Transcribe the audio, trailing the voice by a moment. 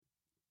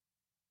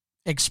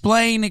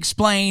Explain,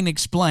 explain,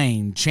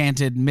 explain,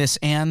 chanted Miss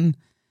N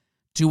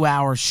to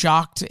our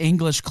shocked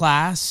English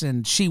class,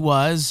 and she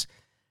was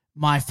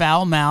my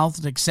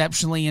foul-mouthed,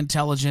 exceptionally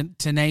intelligent,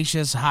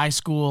 tenacious high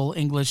school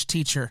English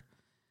teacher.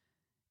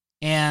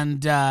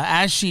 And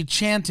as she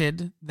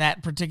chanted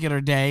that particular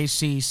day,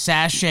 she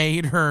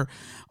sashayed her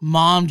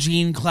mom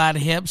jean-clad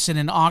hips in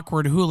an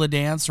awkward hula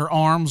dance. Her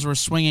arms were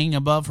swinging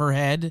above her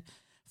head,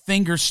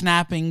 fingers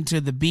snapping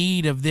to the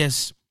beat of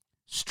this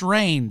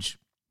strange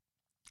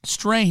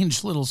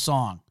little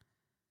song.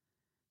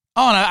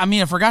 Oh, and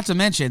I forgot to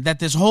mention that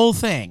this whole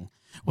thing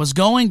was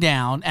going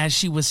down as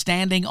she was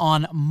standing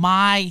on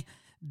my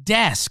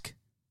desk.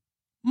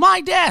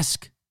 My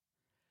desk.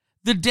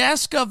 The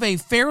desk of a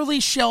fairly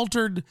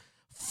sheltered,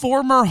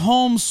 former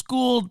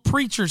homeschooled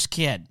preacher's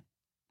kid.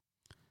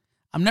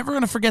 I'm never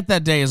going to forget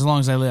that day as long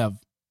as I live.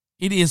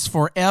 It is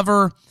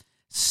forever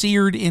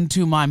seared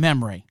into my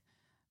memory.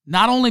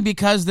 Not only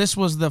because this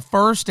was the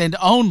first and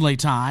only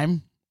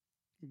time,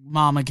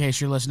 Mom, in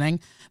case you're listening,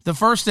 the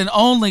first and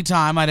only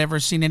time I'd ever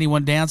seen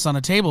anyone dance on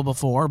a table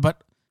before,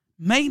 but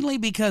mainly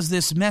because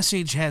this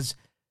message has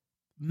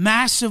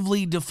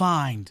massively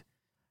defined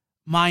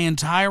my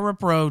entire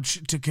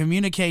approach to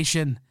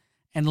communication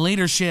and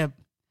leadership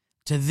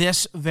to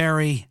this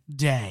very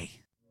day.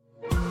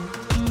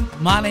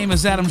 My name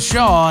is Adam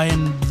Shaw,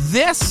 and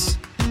this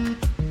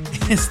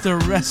is The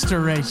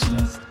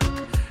Restorationist.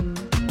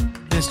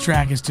 This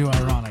track is too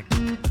ironic.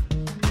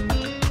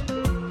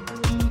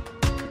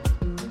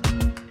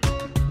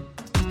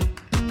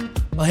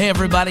 Well, hey,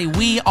 everybody,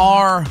 we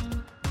are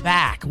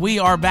back. We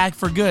are back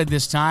for good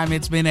this time.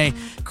 It's been a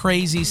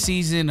crazy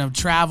season of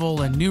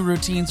travel and new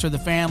routines for the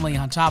family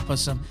on top of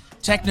some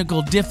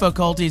technical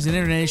difficulties and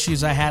internet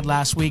issues I had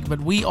last week, but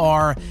we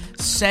are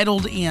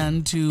settled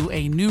into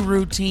a new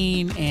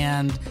routine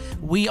and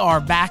we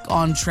are back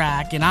on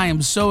track, and I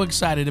am so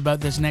excited about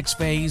this next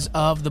phase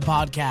of the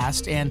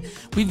podcast. And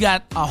we've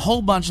got a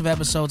whole bunch of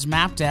episodes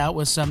mapped out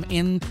with some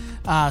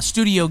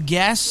in-studio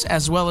guests,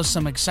 as well as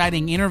some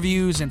exciting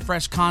interviews and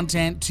fresh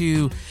content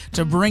to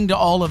bring to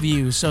all of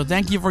you. So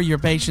thank you for your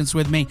patience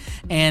with me,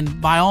 and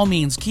by all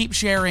means, keep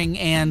sharing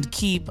and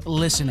keep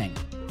listening.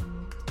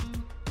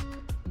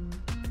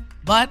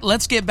 But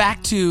let's get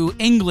back to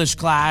English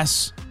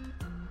class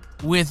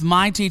with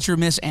my teacher,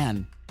 Miss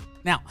N.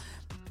 Now,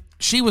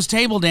 she was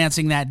table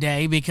dancing that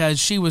day because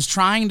she was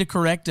trying to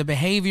correct a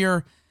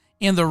behavior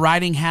in the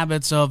writing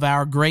habits of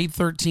our grade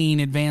 13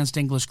 advanced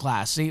English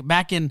class. See,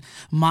 back in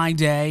my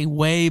day,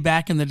 way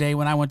back in the day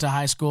when I went to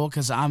high school,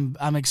 because I'm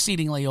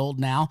exceedingly old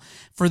now,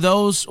 for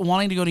those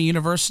wanting to go to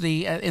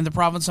university in the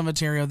province of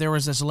Ontario, there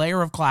was this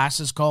layer of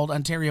classes called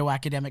Ontario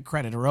Academic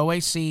Credit, or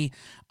OAC,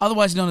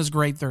 otherwise known as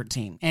grade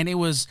 13. And it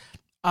was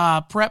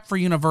prep for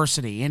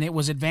university, and it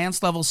was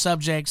advanced level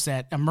subjects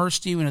that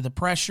immersed you into the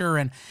pressure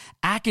and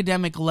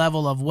academic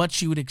level of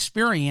what you would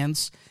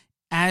experience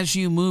as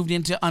you moved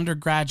into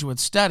undergraduate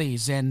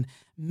studies. And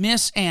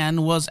Miss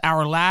N was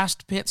our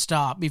last pit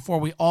stop before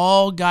we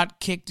all got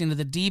kicked into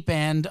the deep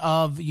end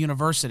of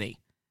university,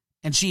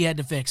 and she had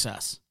to fix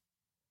us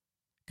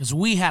because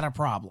we had a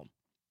problem.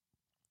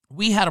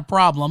 We had a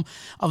problem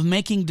of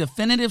making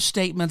definitive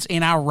statements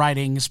in our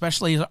writing,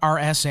 especially our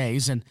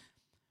essays, and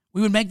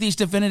we would make these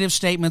definitive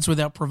statements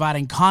without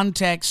providing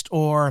context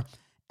or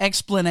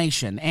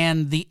explanation.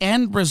 And the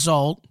end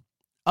result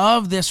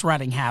of this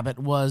writing habit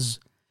was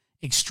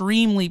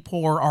extremely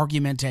poor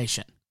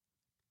argumentation.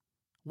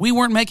 We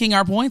weren't making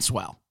our points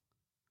well.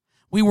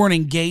 We weren't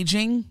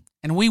engaging,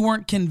 and we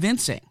weren't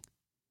convincing.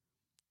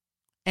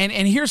 And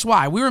here's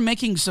why. We were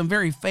making some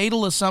very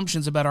fatal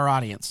assumptions about our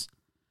audience.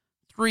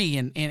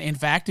 3, in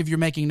fact, if you're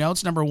making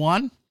notes, number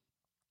 1,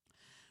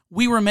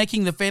 we were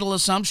making the fatal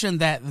assumption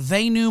that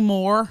they knew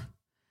more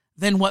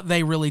than what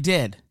they really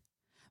did,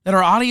 that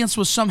our audience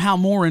was somehow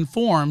more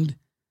informed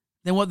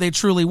than what they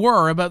truly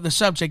were about the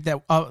subject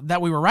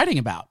that we were writing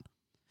about.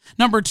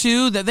 Number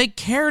 2, that they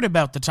cared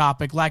about the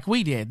topic like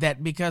we did,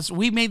 that because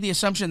we made the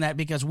assumption that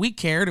because we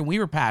cared and we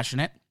were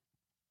passionate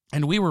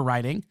and we were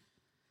writing,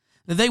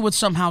 that they would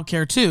somehow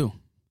care too.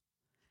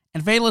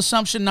 And fatal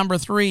assumption number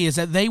 3 is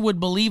that they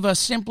would believe us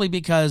simply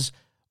because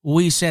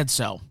we said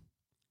so.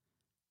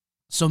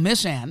 So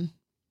Miss N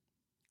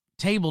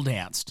table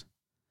danced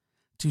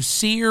to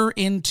sear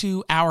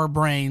into our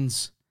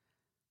brains,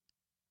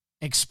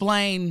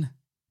 explain,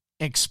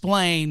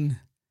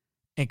 explain,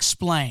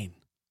 explain.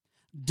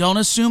 Don't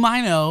assume I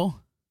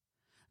know.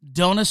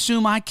 Don't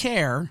assume I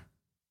care.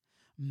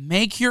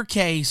 Make your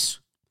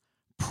case.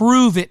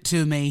 Prove it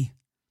to me.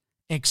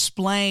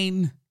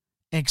 Explain,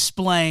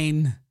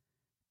 explain,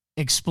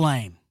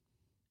 explain.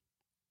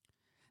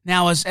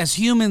 Now, as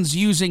humans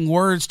using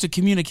words to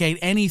communicate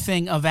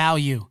anything of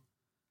value,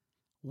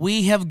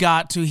 we have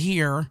got to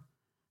hear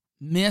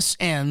Miss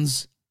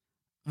N's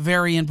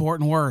very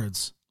important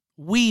words.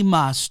 We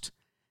must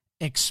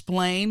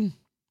explain,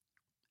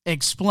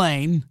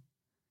 explain,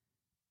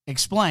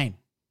 explain.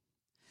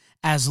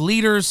 as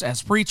leaders,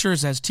 as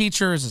preachers, as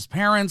teachers, as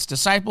parents,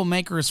 disciple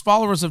makers,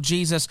 followers of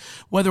Jesus,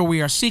 whether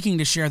we are seeking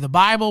to share the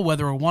Bible,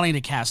 whether we're wanting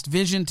to cast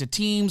vision to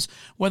teams,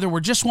 whether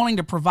we're just wanting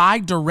to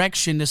provide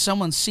direction to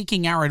someone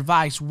seeking our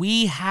advice,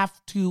 we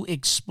have to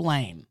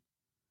explain.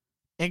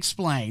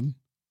 Explain.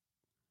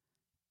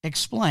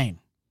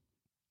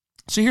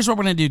 So here's what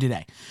we're going to do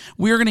today.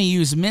 We're going to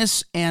use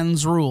Miss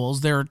N's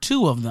rules. There are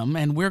 2 of them,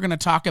 and we're going to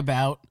talk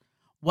about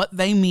what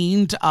they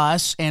mean to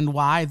us and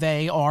why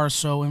they are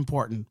so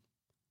important.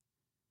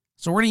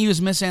 So we're going to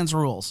use Miss N's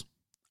rules.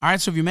 All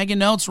right, so if you're making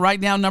notes,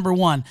 write down number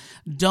 1.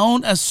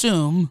 Don't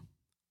assume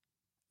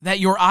that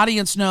your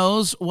audience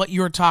knows what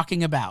you're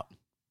talking about.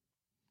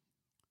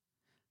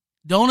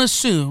 Don't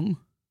assume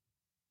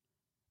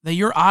that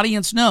your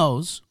audience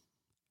knows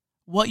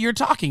what you're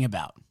talking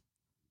about.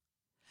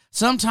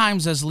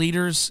 Sometimes as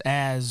leaders,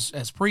 as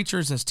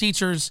preachers, as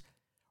teachers,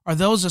 or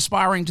those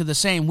aspiring to the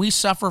same, we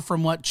suffer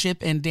from what Chip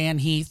and Dan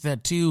Heath, the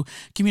 2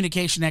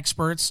 communication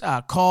experts,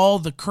 call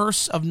the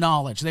curse of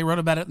knowledge. They wrote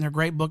about it in their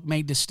great book,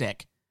 Made to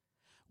Stick.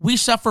 We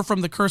suffer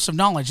from the curse of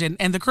knowledge, and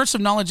the curse of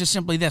knowledge is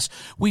simply this.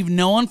 We've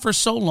known for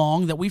so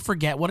long that we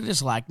forget what it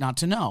is like not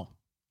to know.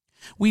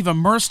 We've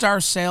immersed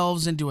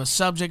ourselves into a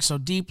subject so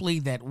deeply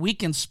that we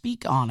can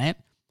speak on it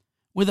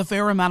with a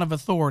fair amount of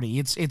authority.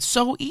 It's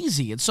so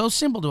easy. It's so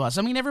simple to us.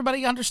 I mean,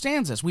 everybody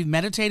understands this. We've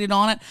meditated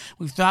on it.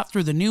 We've thought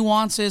through the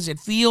nuances. It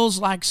feels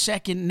like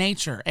second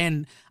nature.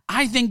 And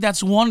I think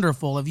that's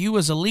wonderful. If you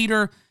as a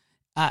leader,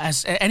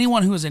 as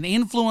anyone who is an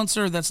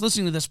influencer that's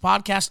listening to this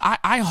podcast,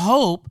 I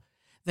hope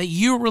that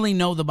you really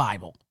know the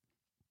Bible.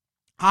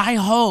 I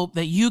hope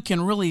that you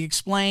can really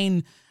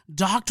explain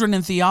doctrine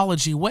and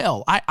theology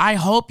well. I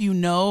hope you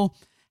know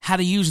how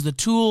to use the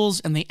tools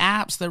and the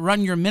apps that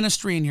run your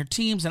ministry and your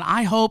teams, and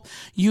I hope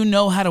you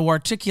know how to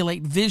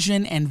articulate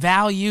vision and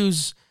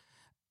values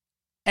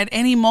at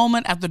any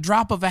moment, at the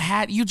drop of a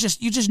hat. You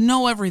just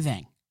know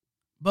everything.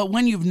 But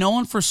when you've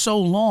known for so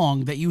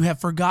long that you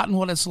have forgotten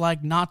what it's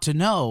like not to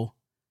know,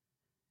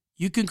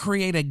 you can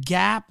create a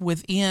gap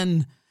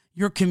within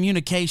your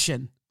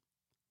communication.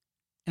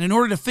 And in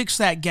order to fix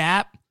that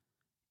gap,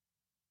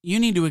 you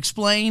need to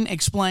explain.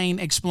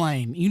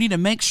 You need to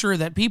make sure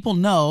that people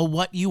know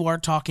what you are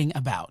talking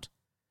about.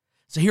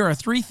 So here are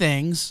 3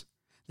 things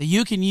that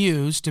you can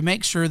use to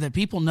make sure that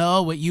people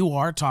know what you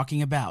are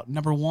talking about.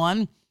 Number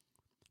 1,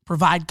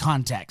 provide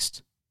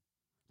context.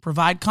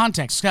 Provide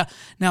context.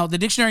 Now, the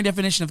dictionary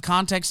definition of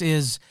context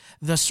is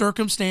the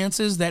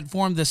circumstances that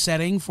form the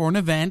setting for an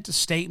event,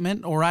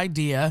 statement, or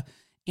idea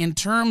in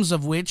terms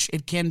of which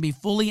it can be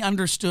fully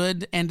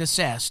understood and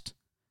assessed.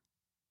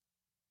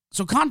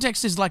 So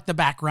context is like the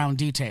background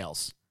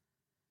details.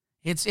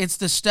 It's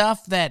the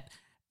stuff that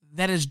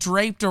is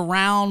draped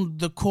around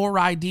the core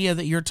idea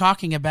that you're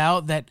talking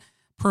about that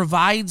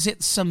provides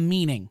it some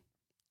meaning.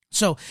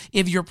 So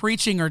if you're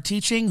preaching or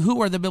teaching,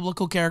 who are the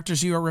biblical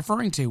characters you are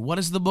referring to? What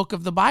is the book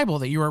of the Bible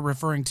that you are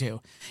referring to?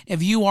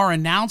 If you are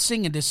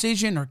announcing a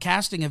decision or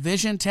casting a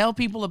vision, tell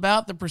people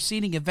about the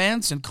preceding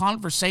events and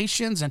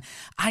conversations and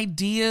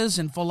ideas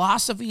and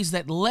philosophies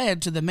that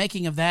led to the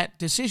making of that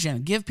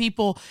decision. Give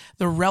people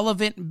the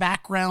relevant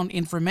background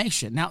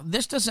information. Now,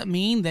 this doesn't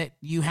mean that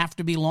you have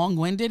to be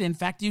long-winded. In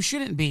fact, you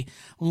shouldn't be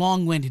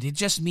long-winded. It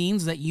just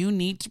means that you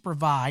need to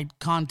provide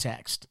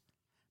context.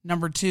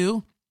 Number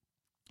 2,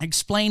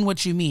 explain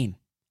what you mean.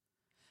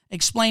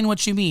 Explain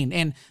what you mean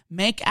and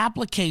make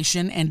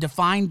application and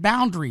define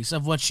boundaries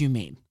of what you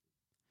mean.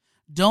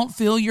 Don't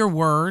fill your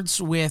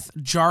words with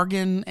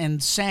jargon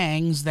and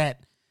sayings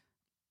that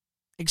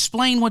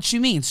explain what you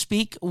mean.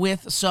 Speak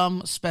with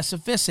some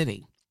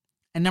specificity.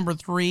 And number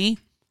 3,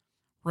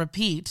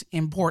 repeat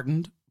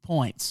important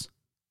points.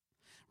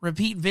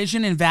 Repeat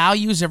vision and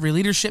values every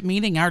leadership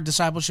meeting. Our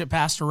discipleship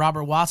pastor,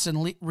 Robert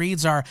Watson,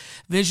 reads our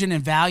vision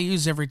and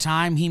values every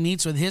time he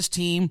meets with his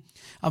team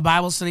of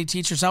Bible study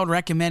teachers. I would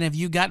recommend, if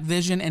you got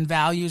vision and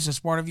values as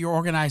part of your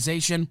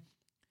organization,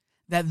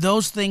 that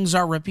those things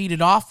are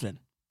repeated often.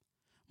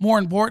 More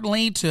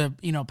importantly, to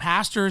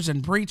pastors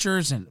and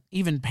preachers and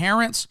even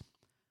parents,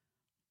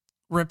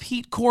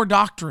 repeat core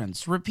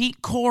doctrines,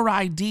 repeat core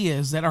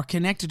ideas that are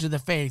connected to the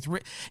faith.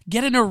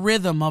 Get in a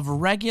rhythm of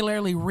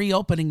regularly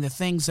reopening the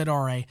things that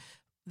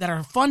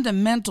are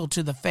fundamental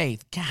to the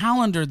faith.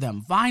 Calendar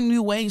them. Find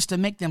new ways to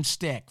make them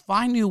stick.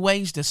 Find new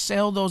ways to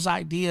sell those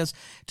ideas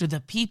to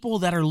the people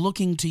that are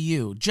looking to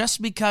you.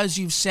 Just because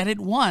you've said it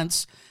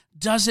once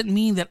doesn't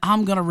mean that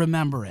I'm going to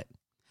remember it.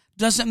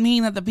 Doesn't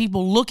mean that the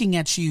people looking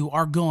at you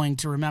are going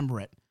to remember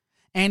it.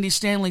 Andy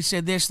Stanley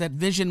said this, that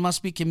vision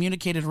must be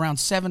communicated around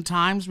 7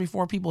 times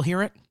before people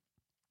hear it.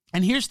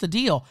 And here's the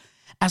deal.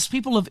 As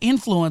people of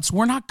influence,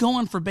 we're not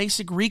going for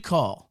basic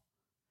recall.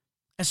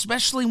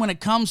 Especially when it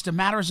comes to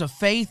matters of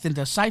faith and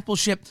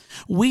discipleship,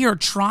 we are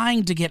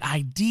trying to get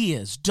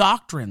ideas,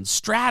 doctrines,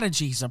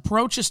 strategies,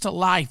 approaches to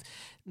life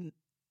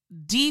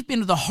deep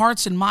into the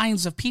hearts and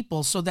minds of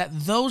people so that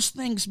those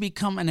things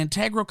become an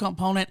integral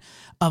component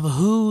of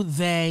who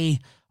they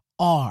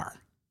are.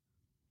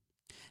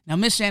 Now,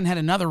 Miss Ann had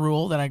another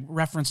rule that I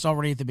referenced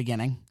already at the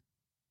beginning.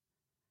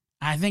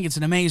 I think it's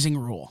an amazing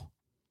rule.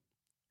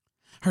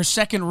 Her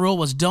second rule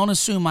was don't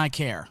assume I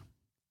care.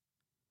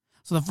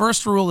 So the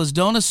first rule is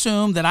don't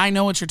assume that I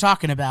know what you're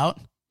talking about.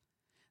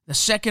 The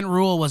second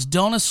rule was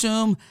don't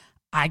assume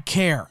I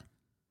care.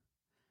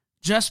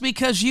 Just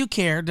because you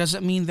care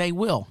doesn't mean they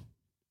will.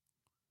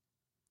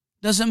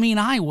 Doesn't mean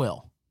I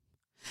will.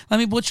 Let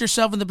me put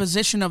yourself in the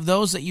position of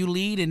those that you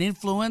lead and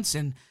influence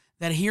and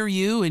that hear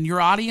you and your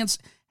audience.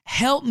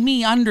 Help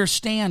me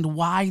understand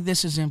why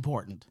this is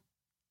important.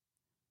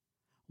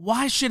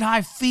 Why should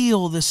I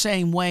feel the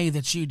same way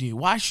that you do?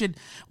 Why should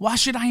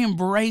I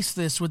embrace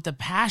this with the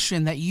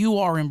passion that you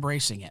are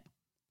embracing it?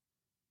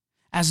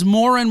 As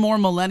more and more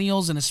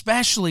millennials and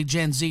especially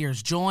Gen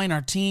Zers join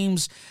our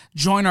teams,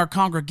 join our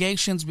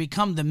congregations,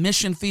 become the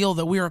mission field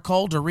that we are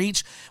called to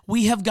reach,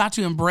 we have got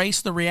to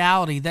embrace the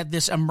reality that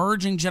this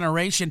emerging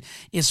generation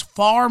is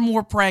far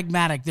more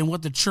pragmatic than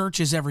what the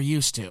church is ever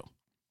used to,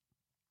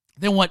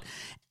 than what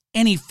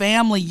any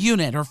family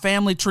unit or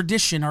family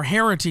tradition or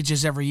heritage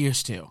is ever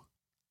used to.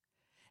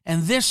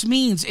 And this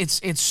means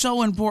it's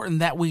so important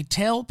that we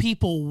tell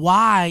people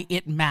why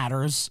it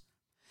matters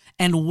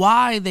and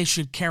why they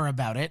should care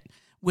about it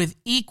with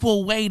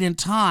equal weight and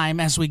time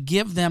as we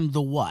give them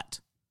the what.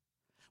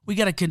 We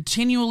got to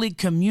continually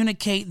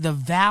communicate the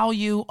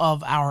value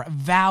of our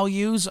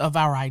values, of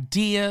our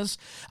ideas,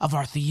 of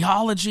our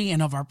theology,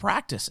 and of our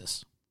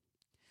practices.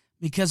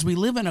 Because we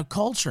live in a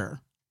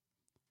culture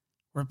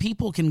where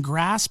people can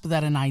grasp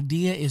that an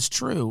idea is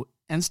true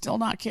and still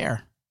not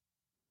care.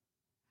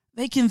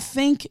 They can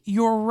think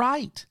you're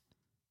right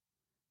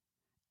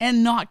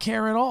and not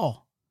care at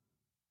all.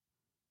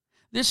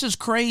 This is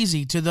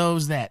crazy to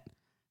those that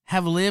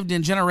have lived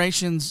in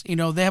generations, they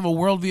have a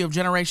worldview of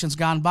generations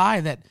gone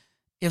by that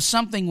if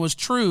something was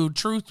true,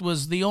 truth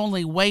was the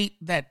only weight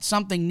that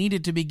something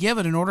needed to be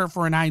given in order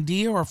for an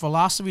idea or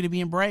philosophy to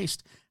be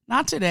embraced.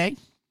 Not today.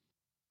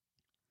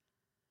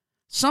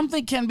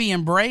 Something can be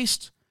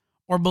embraced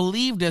or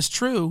believed as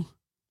true,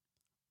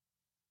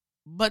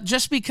 but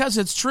just because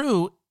it's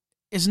true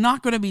is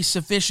not going to be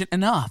sufficient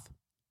enough.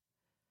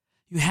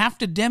 You have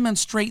to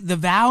demonstrate the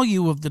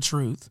value of the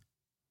truth.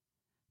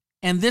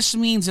 And this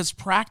means its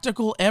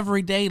practical,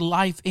 everyday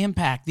life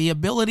impact, the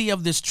ability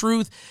of this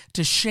truth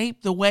to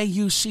shape the way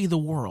you see the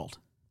world,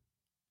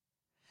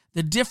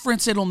 the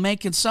difference it'll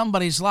make in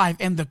somebody's life,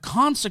 and the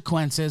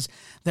consequences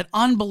that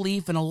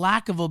unbelief and a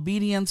lack of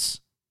obedience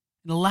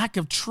and a lack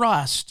of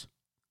trust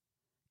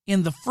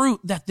in the fruit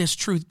that this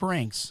truth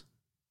brings.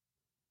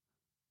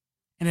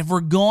 And if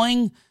we're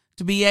going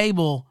to be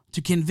able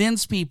to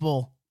convince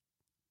people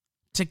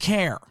to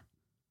care,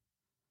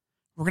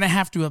 we're going to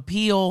have to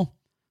appeal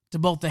to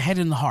both the head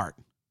and the heart.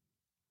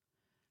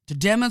 To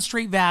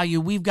demonstrate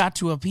value, we've got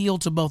to appeal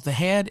to both the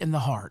head and the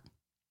heart.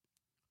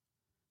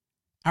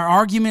 Our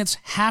arguments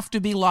have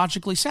to be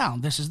logically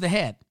sound. This is the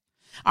head.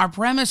 Our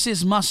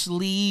premises must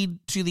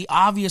lead to the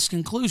obvious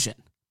conclusion.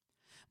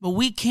 But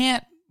we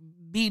can't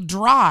be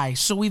dry,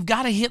 so we've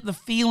got to hit the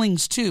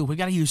feelings too. We've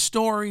got to use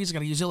stories, got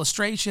to use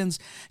illustrations,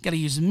 got to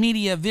use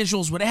media,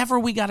 visuals, whatever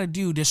we got to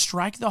do to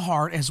strike the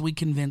heart as we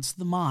convince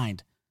the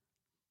mind.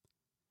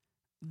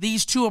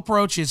 These two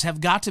approaches have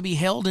got to be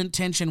held in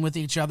tension with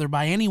each other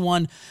by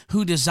anyone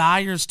who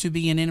desires to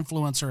be an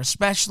influencer,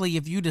 especially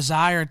if you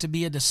desire to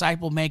be a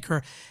disciple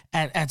maker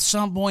at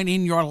some point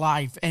in your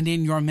life and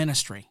in your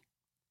ministry.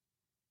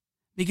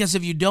 Because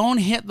if you don't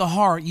hit the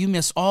heart, you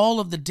miss all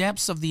of the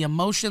depths of the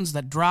emotions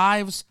that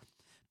drives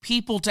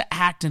people to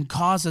act and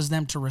causes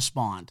them to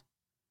respond.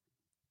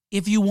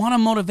 If you want to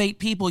motivate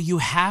people, you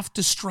have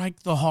to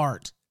strike the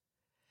heart.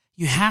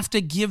 You have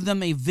to give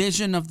them a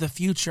vision of the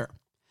future.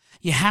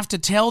 You have to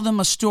tell them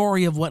a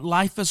story of what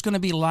life is going to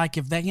be like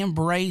if they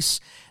embrace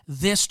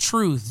this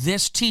truth,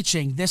 this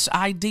teaching, this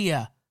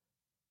idea.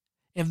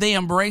 If they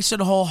embrace it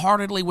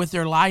wholeheartedly with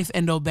their life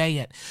and obey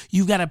it.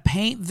 You've got to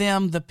paint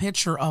them the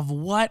picture of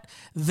what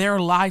their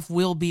life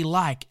will be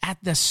like.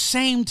 At the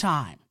same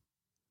time,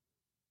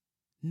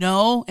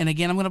 no, and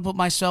again, I'm going to put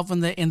myself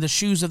in the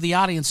shoes of the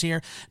audience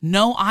here.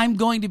 No, I'm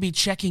going to be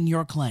checking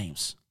your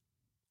claims.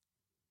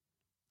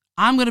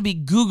 I'm going to be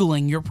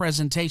Googling your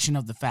presentation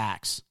of the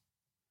facts.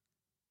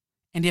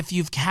 And if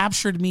you've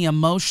captured me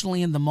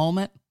emotionally in the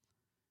moment,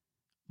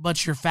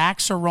 but your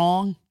facts are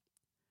wrong,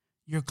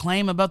 your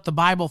claim about the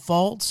Bible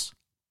false,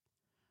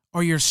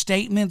 or your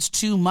statement's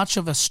too much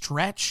of a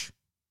stretch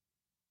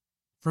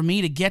for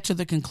me to get to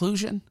the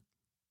conclusion,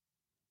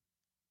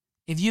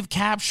 if you've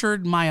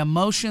captured my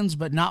emotions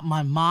but not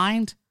my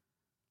mind,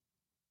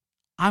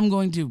 I'm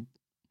going to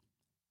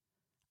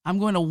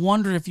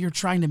wonder if you're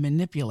trying to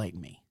manipulate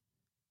me.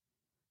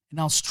 And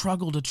I'll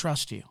struggle to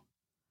trust you.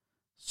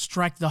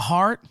 Strike the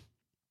heart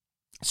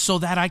so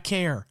that I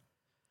care.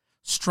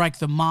 Strike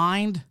the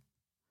mind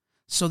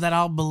so that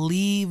I'll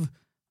believe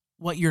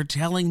what you're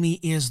telling me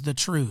is the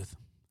truth.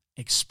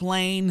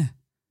 Explain,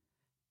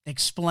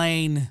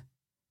 explain,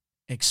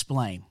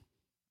 explain.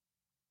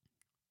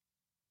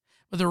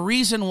 But the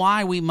reason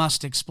why we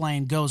must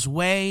explain goes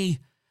way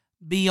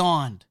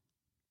beyond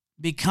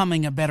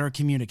becoming a better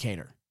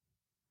communicator.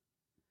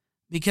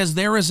 Because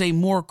there is a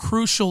more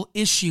crucial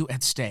issue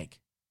at stake.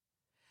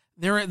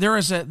 There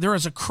is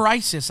a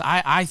crisis,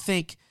 I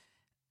think,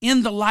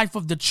 in the life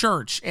of the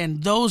church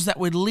and those that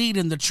would lead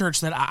in the church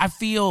that I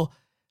feel,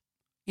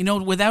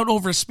 without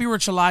over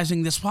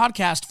spiritualizing this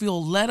podcast,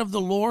 feel led of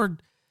the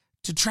Lord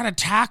to try to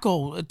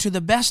tackle to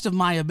the best of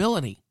my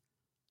ability.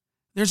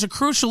 There's a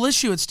crucial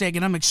issue at stake,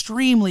 and I'm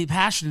extremely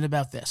passionate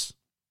about this.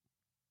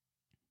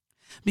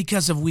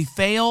 Because if we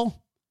fail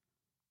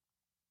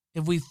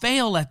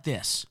at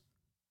this,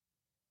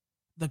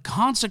 the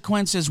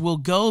consequences will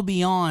go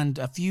beyond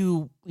a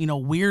few,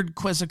 weird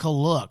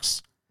quizzical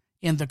looks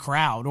in the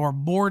crowd or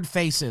bored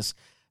faces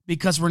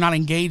because we're not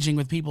engaging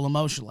with people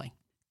emotionally.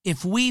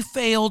 If we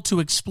fail to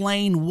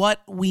explain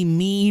what we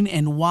mean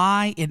and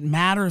why it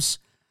matters,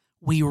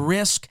 we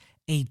risk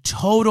a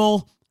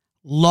total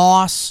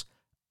loss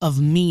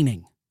of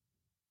meaning.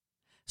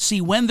 See,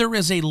 when there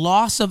is a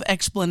loss of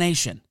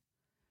explanation,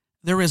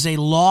 there is a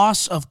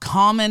loss of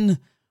common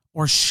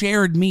or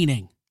shared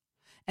meaning.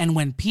 And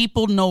when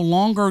people no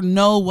longer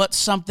know what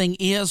something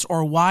is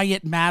or why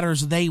it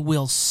matters, they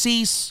will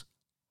cease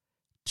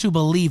to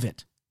believe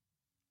it.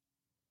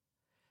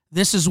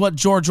 This is what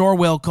George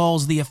Orwell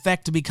calls the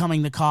effect of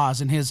becoming the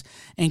cause in his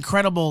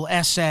incredible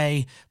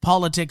essay,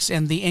 Politics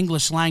and the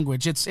English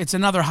Language. It's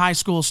another high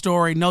school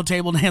story, no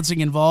table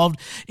dancing involved.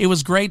 It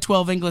was grade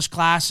 12 English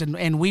class,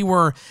 and we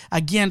were,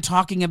 again,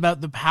 talking about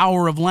the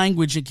power of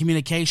language and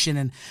communication,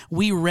 and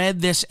we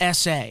read this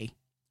essay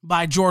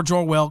by George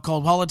Orwell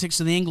called Politics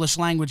and the English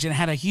Language, and it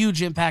had a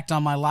huge impact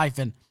on my life.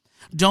 And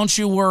don't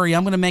you worry,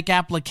 I'm going to make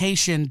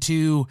application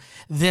to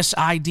this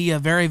idea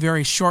very,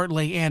 very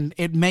shortly, and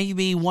it may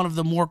be one of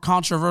the more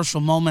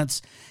controversial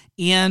moments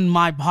in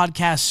my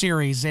podcast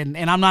series. And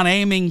I'm not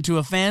aiming to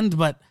offend,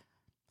 but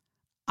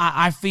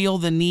I feel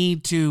the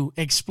need to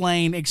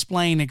explain.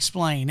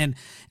 And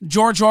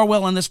George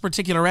Orwell, in this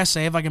particular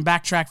essay, if I can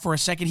backtrack for a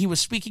second, he was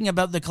speaking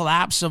about the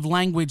collapse of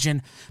language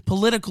in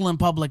political and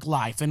public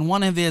life. And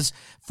one of his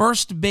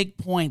first big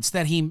points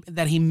that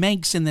he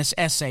makes in this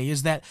essay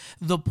is that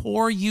the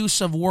poor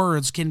use of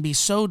words can be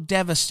so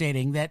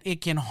devastating that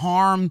it can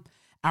harm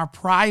our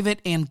private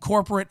and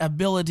corporate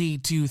ability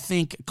to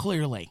think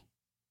clearly.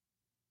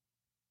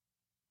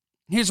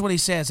 Here's what he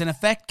says: an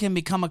effect can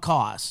become a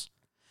cause,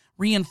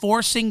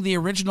 reinforcing the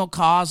original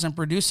cause and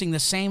producing the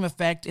same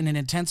effect in an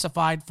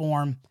intensified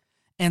form,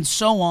 and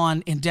so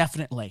on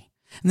indefinitely.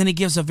 And then he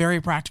gives a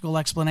very practical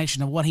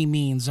explanation of what he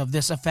means of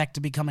this effect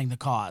of becoming the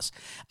cause.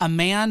 A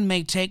man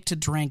may take to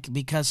drink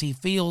because he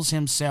feels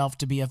himself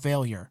to be a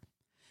failure,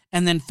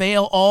 and then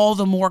fail all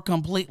the more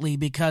completely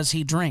because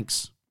he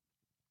drinks.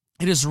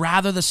 It is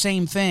rather the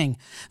same thing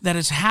that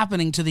is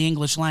happening to the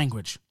English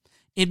language.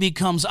 It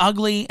becomes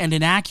ugly and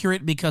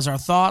inaccurate because our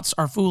thoughts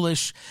are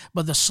foolish,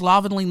 but the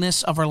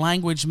slovenliness of our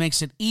language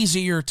makes it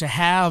easier to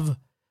have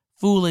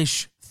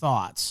foolish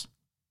thoughts.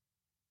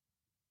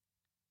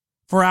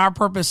 For our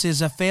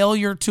purposes, a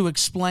failure to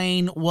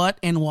explain what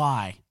and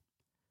why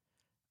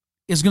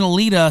is going to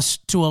lead us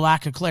to a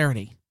lack of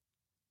clarity.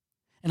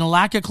 And a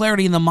lack of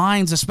clarity in the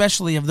minds,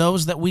 especially of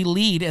those that we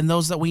lead and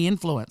those that we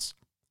influence.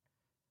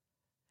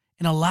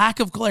 And a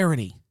lack of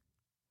clarity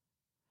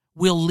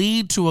will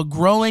lead to a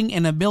growing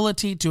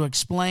inability to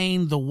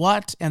explain the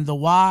what and the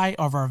why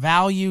of our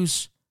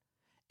values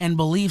and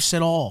beliefs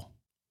at all.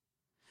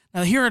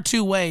 Now, here are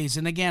two ways,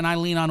 and again, I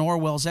lean on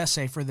Orwell's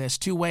essay for this,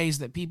 two ways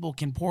that people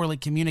can poorly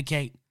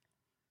communicate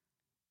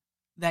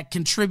that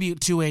contribute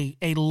to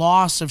a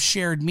loss of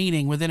shared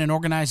meaning within an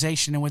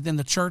organization and within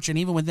the church and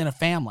even within a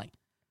family.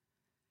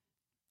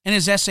 In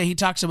his essay, he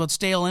talks about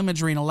stale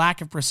imagery and a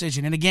lack of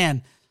precision. And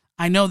again,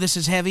 I know this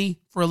is heavy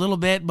for a little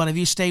bit, but if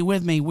you stay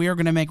with me, we are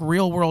going to make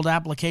real-world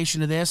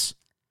application of this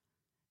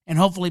and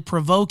hopefully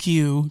provoke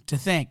you to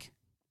think.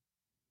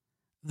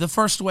 The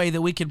first way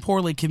that we can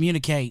poorly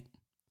communicate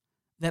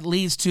that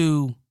leads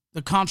to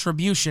the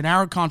contribution,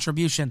 our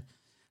contribution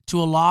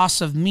to a loss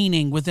of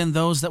meaning within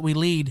those that we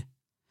lead,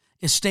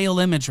 is stale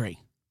imagery.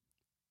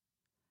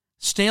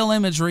 Stale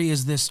imagery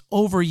is this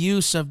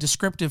overuse of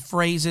descriptive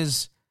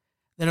phrases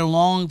that are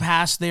long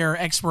past their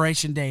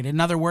expiration date.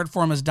 Another word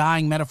for them is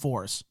dying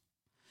metaphors.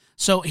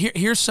 So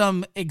here's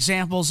some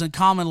examples in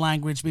common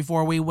language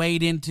before we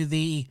wade into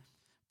the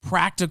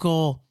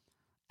practical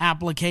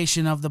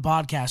application of the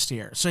podcast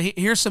here. So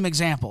here's some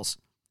examples.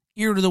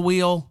 Ear to the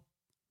wheel,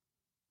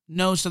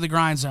 nose to the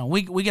grindstone.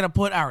 We got to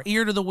put our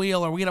ear to the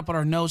wheel, or we got to put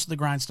our nose to the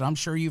grindstone. I'm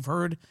sure you've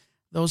heard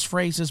those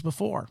phrases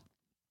before.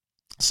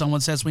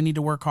 Someone says we need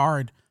to work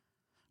hard,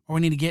 or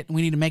we need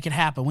to make it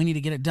happen. We need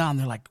to get it done.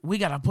 They're like, we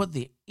got to put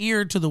the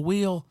ear to the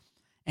wheel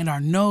and our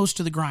nose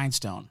to the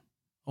grindstone.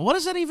 Well, what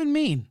does that even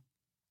mean?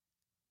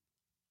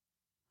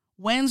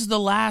 When's the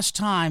last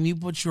time you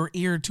put your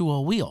ear to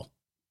a wheel?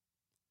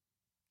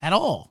 At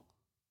all.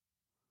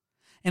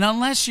 And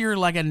unless you're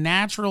like a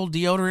natural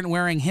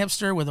deodorant-wearing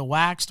hipster with a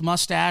waxed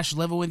mustache,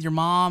 living with your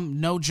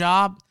mom, no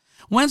job,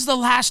 when's the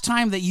last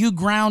time that you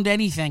ground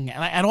anything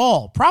at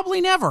all?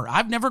 Probably never.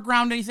 I've never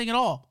ground anything at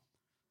all.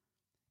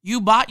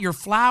 You bought your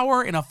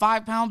flour in a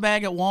 5-pound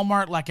bag at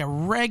Walmart like a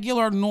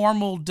regular,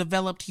 normal,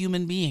 developed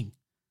human being.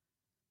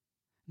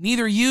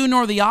 Neither you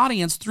nor the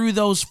audience, through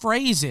those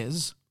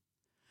phrases,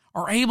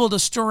 are able to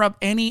stir up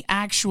any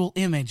actual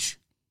image.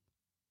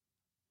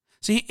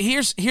 See,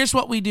 here's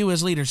what we do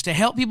as leaders. To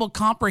help people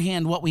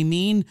comprehend what we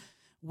mean,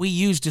 we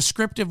use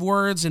descriptive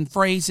words and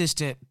phrases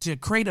to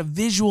create a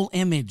visual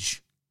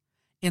image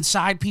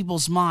inside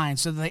people's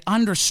minds so that they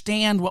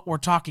understand what we're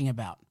talking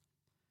about.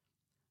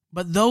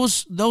 But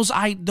those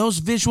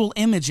visual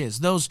images,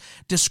 those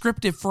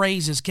descriptive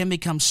phrases can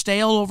become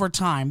stale over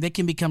time. They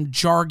can become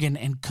jargon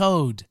and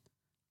code.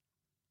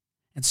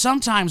 And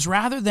sometimes,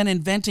 rather than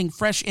inventing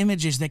fresh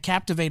images that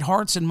captivate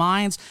hearts and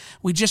minds,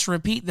 we just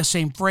repeat the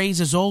same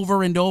phrases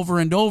over and over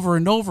and over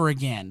and over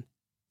again.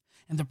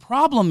 And the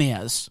problem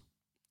is,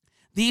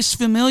 these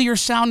familiar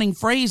sounding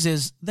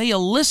phrases, they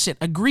elicit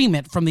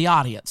agreement from the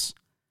audience.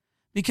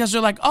 Because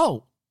they're like,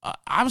 oh,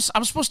 I'm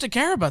supposed to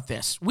care about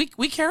this. We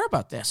care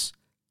about this.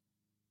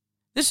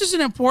 This is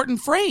an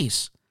important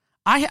phrase.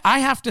 I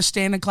have to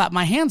stand and clap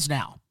my hands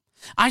now.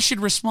 I should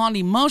respond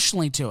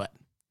emotionally to it.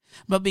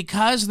 But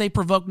because they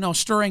provoke no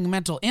stirring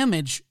mental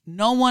image,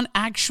 no one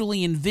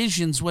actually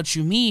envisions what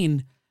you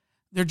mean.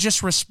 They're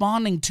just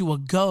responding to a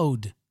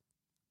goad.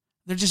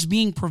 They're just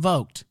being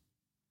provoked.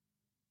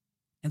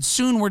 And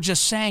soon we're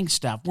just saying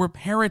stuff. We're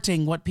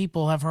parroting what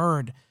people have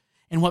heard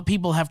and what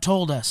people have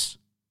told us.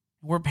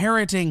 We're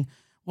parroting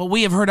what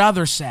we have heard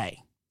others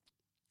say.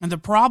 And the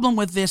problem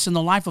with this in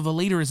the life of a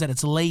leader is that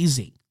it's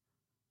lazy.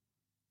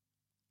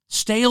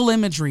 Stale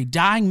imagery,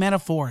 dying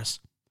metaphors,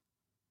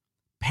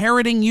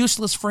 parroting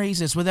useless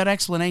phrases without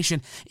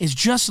explanation is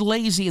just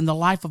lazy in the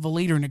life of a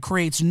leader, and it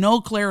creates no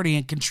clarity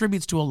and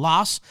contributes to a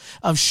loss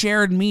of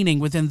shared meaning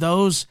within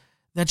those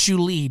that you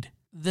lead.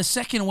 The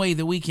second way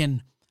that we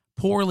can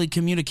poorly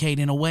communicate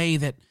in a way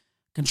that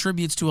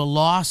contributes to a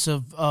loss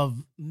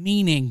of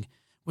meaning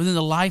within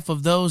the life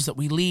of those that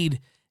we lead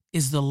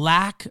is the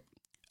lack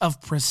of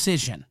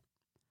precision.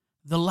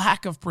 The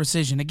lack of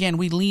precision. Again,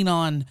 we lean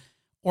on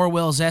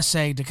Orwell's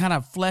essay to kind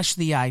of flesh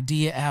the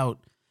idea out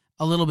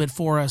a little bit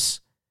for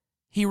us.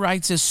 He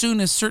writes, as soon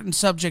as certain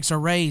subjects are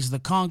raised, the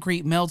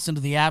concrete melts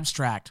into the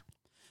abstract.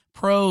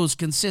 Prose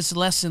consists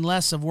less and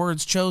less of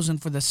words chosen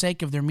for the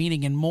sake of their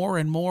meaning and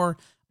more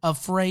of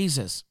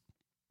phrases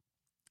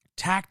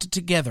tacked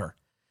together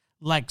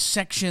like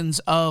sections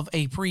of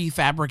a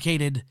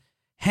prefabricated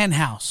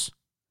henhouse.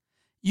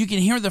 You can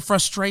hear the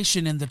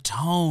frustration in the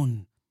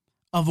tone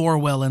of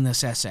Orwell in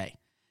this essay.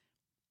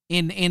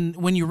 In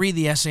when you read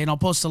the essay, and I'll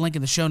post the link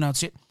in the show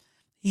notes,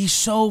 he's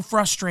so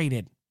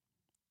frustrated.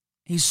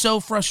 He's so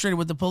frustrated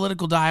with the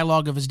political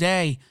dialogue of his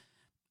day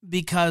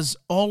because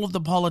all of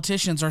the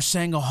politicians are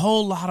saying a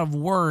whole lot of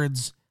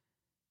words,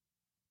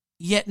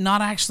 yet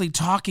not actually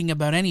talking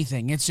about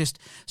anything. It's just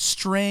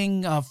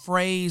string of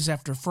phrase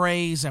after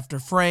phrase after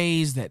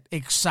phrase that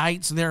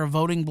excites their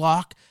voting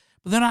bloc,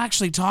 but they're not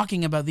actually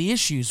talking about the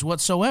issues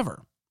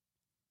whatsoever.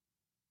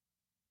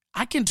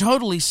 I can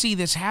totally see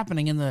this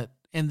happening in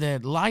the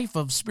life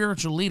of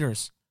spiritual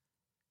leaders.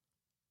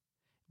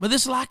 But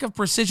this lack of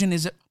precision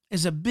is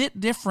a bit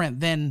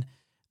different than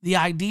the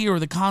idea or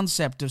the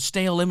concept of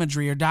stale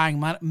imagery or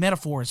dying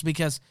metaphors,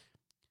 because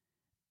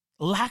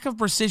lack of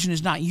precision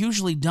is not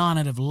usually done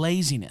out of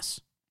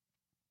laziness.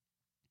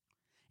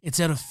 It's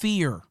out of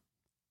fear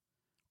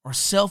or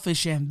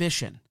selfish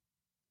ambition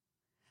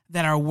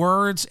that our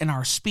words and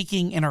our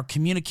speaking and our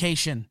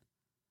communication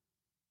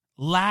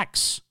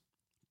lacks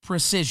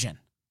precision.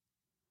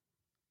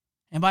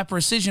 And by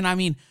precision, I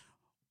mean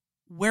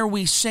where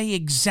we say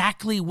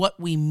exactly what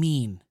we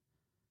mean.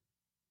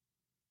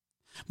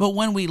 But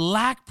when we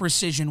lack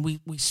precision, we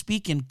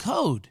speak in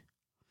code.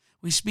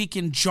 We speak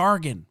in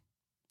jargon.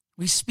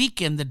 We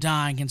speak in the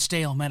dying and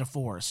stale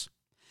metaphors.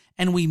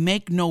 And we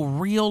make no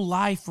real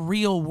life,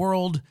 real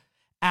world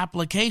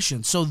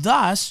application. So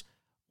thus,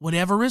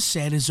 whatever is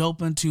said is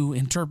open to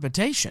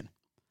interpretation.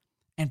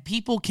 And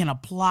people can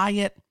apply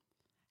it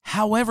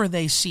however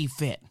they see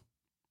fit.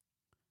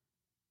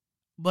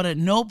 But at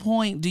no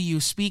point do you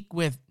speak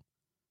with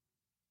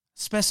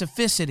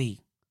specificity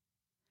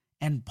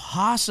and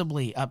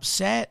possibly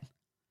upset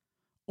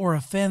or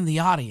offend the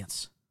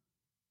audience.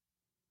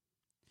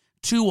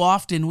 Too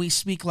often we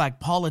speak like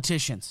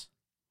politicians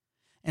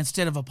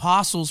instead of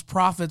apostles,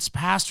 prophets,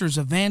 pastors,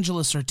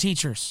 evangelists, or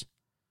teachers.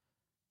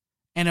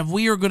 And if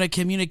we are going to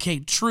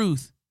communicate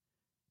truth,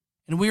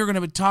 and we are going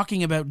to be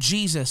talking about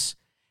Jesus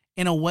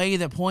in a way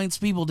that points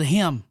people to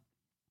Him,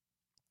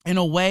 in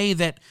a way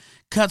that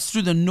cuts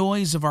through the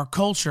noise of our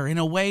culture, in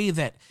a way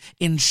that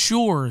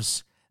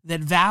ensures that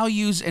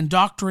values and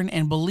doctrine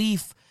and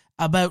belief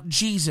about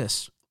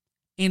Jesus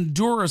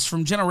endures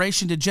from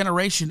generation to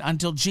generation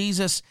until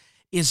Jesus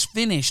is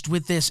finished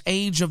with this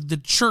age of the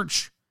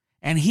church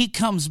and He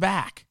comes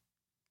back.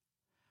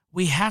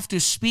 We have to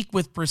speak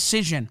with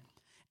precision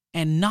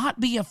and not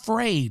be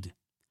afraid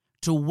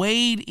to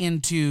wade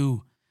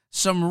into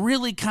some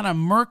really kind of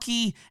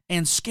murky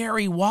and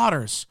scary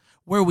waters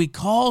where we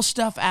call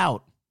stuff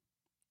out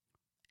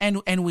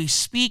and we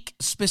speak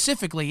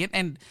specifically.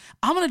 And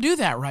I'm going to do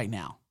that right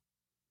now.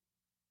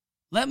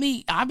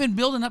 I've been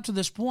building up to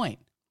this point.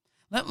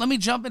 Let me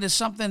jump into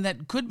something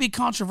that could be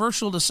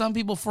controversial to some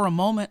people for a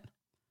moment,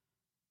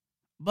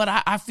 but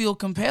I feel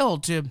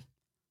compelled to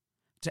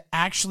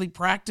actually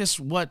practice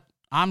what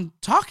I'm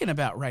talking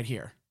about right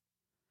here.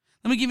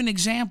 Let me give you an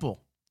example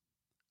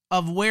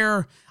of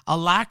where a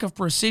lack of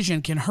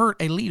precision can hurt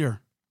a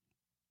leader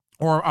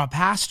or a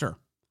pastor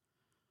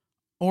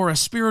or a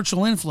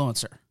spiritual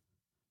influencer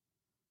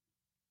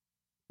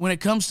when it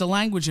comes to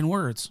language and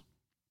words.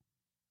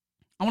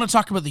 I want to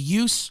talk about the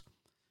use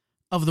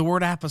of the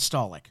word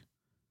apostolic.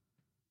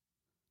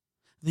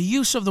 The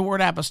use of the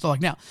word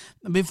apostolic. Now,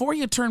 before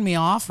you turn me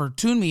off or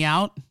tune me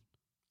out,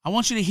 I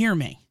want you to hear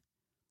me.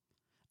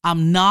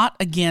 I'm not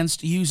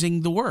against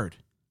using the word.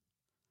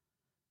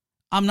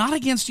 I'm not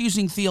against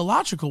using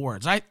theological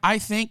words. I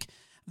think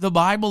the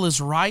Bible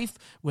is rife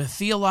with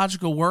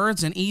theological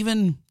words, and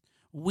even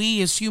we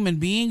as human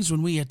beings,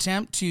 when we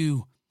attempt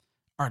to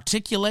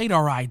articulate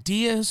our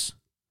ideas,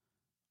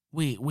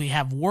 we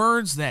have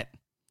words that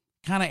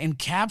kind of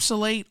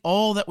encapsulate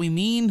all that we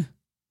mean.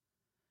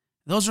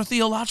 Those are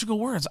theological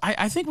words.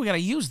 I think we got to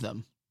use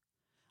them.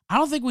 I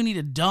don't think we need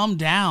to dumb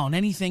down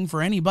anything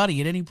for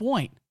anybody at any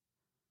point.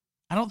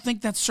 I don't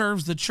think that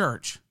serves the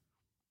church.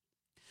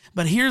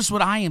 But here's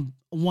what I am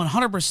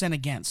 100%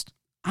 against.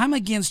 I'm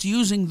against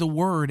using the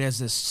word as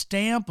a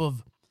stamp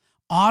of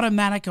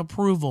automatic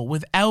approval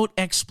without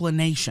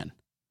explanation.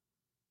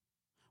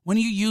 When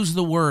you use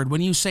the word,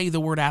 when you say the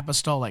word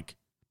apostolic,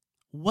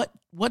 what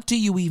do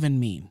you even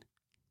mean?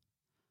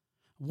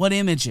 What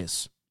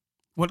images,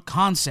 what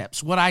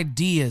concepts, what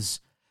ideas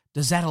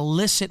does that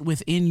elicit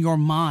within your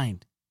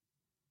mind?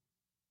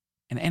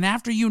 And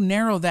after you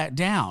narrow that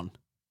down,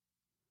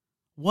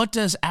 what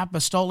does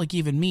apostolic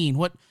even mean?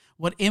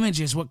 What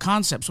images, what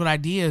concepts, what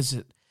ideas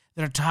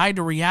that are tied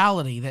to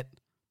reality, that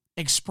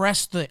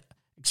express the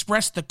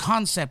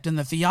concept and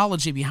the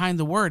theology behind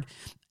the word?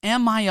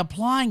 Am I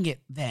applying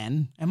it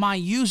then? Am I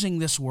using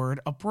this word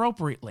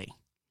appropriately?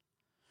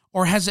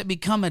 Or has it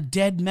become a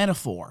dead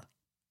metaphor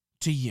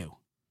to you?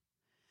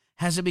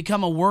 Has it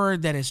become a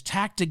word that is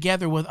tacked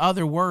together with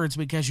other words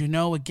because you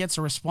know it gets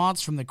a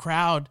response from the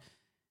crowd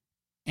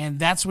and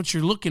that's what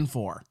you're looking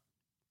for?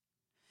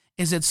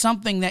 Is it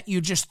something that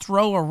you just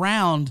throw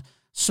around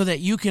so that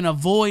you can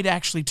avoid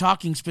actually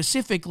talking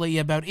specifically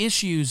about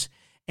issues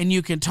and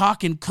you can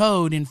talk in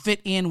code and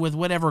fit in with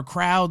whatever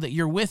crowd that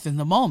you're with in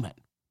the moment?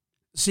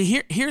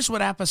 See, here's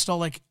what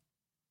apostolic,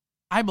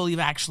 I believe,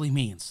 actually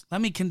means.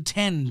 Let me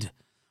contend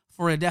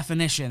for a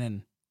definition,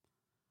 and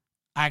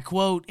I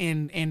quote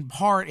in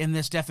part in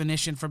this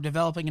definition from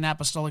Developing an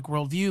Apostolic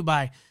Worldview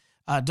by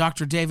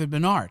Dr. David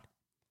Bernard.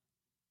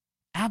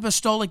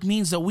 Apostolic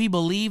means that we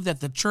believe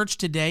that the church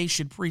today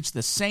should preach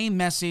the same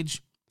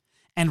message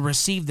and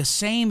receive the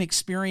same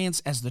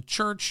experience as the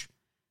church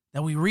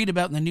that we read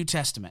about in the New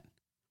Testament.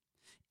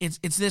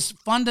 It's this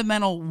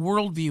fundamental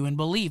worldview and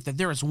belief that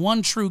there is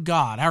one true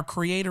God, our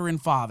Creator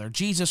and Father.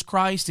 Jesus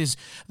Christ is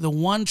the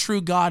one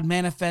true God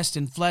manifest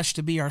in flesh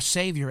to be our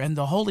Savior, and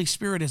the Holy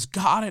Spirit is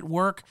God at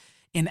work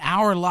in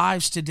our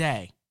lives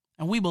today.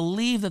 And we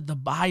believe that the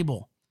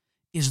Bible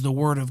is the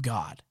Word of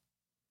God,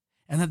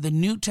 and that the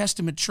New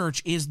Testament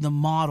church is the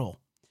model,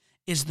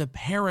 is the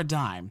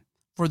paradigm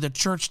for the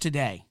church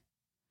today.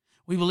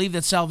 We believe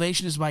that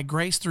salvation is by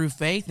grace through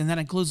faith, and that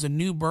includes the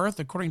new birth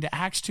according to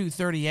Acts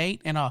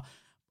 2:38 and a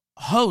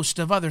host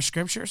of other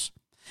scriptures.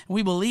 And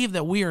we believe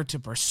that we are to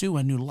pursue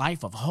a new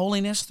life of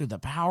holiness through the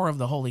power of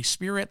the Holy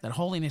Spirit, that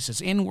holiness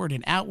is inward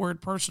and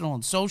outward, personal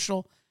and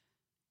social.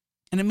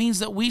 And it means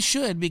that we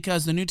should,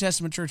 because the New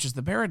Testament church is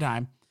the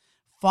paradigm,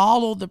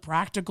 follow the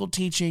practical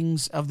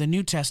teachings of the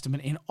New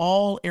Testament in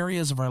all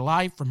areas of our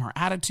life, from our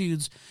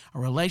attitudes,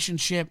 our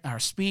relationship, our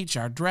speech,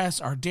 our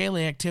dress, our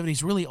daily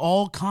activities. Really,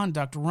 all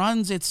conduct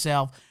runs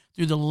itself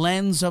through the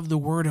lens of the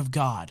Word of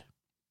God.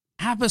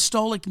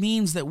 Apostolic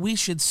means that we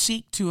should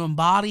seek to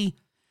embody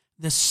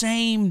the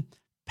same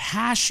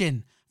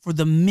passion for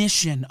the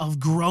mission of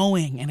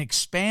growing and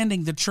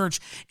expanding the church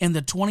in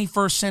the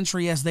 21st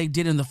century as they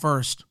did in the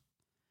first.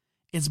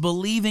 It's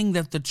believing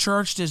that the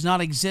church does not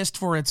exist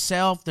for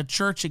itself. The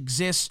church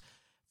exists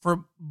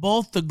for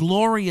both the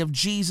glory of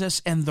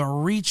Jesus and the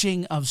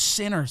reaching of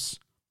sinners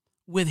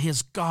with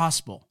his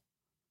gospel.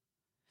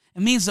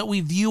 It means that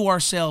we view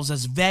ourselves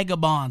as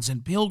vagabonds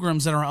and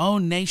pilgrims in our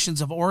own nations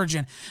of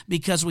origin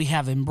because we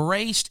have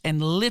embraced and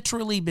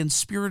literally been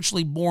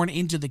spiritually born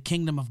into the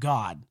kingdom of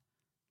God.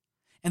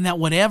 And that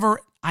whatever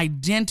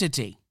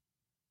identity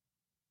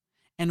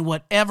and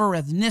whatever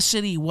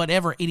ethnicity,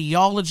 whatever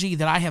ideology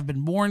that I have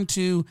been born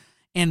to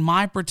in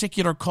my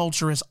particular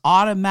culture is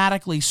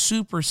automatically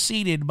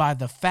superseded by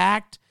the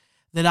fact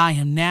that I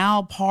am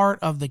now part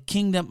of the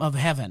kingdom of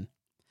heaven.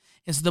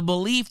 It's the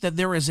belief that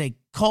there is a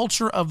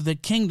culture of the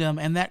kingdom,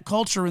 and that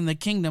culture in the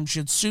kingdom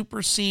should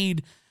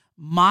supersede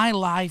my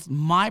life,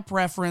 my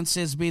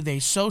preferences, be they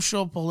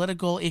social,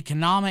 political,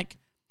 economic.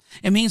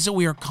 It means that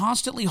we are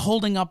constantly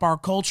holding up our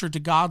culture to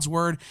God's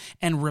word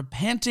and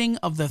repenting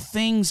of the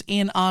things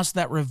in us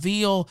that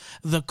reveal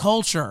the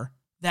culture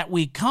that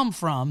we come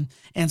from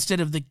instead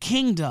of the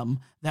kingdom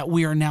that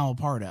we are now a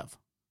part of.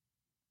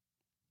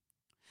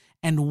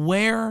 And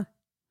where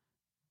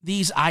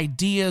These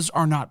ideas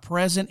are not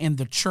present in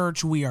the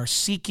church. We are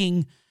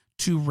seeking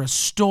to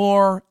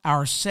restore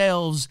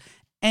ourselves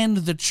and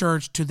the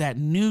church to that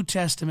New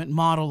Testament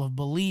model of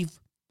belief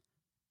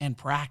and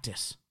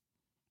practice.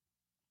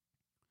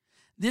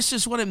 This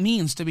is what it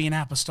means to be an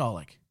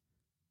apostolic.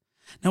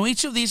 Now,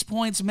 each of these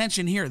points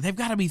mentioned here, they've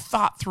got to be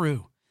thought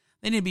through.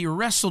 They need to be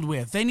wrestled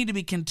with. They need to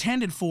be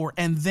contended for,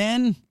 and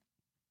then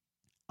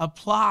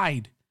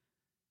applied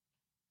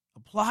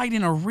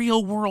in a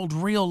real world,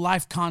 real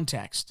life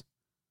context.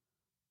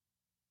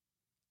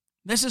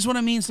 This is what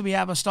it means to be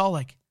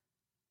apostolic.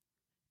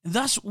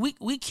 Thus,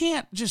 we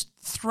can't just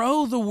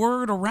throw the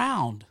word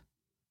around.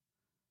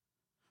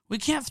 We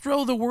can't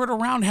throw the word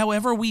around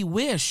however we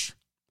wish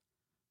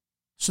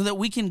so that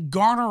we can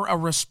garner a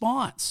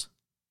response.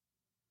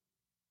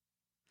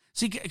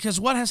 See, because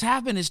what has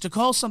happened is to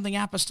call something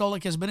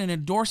apostolic has been an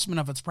endorsement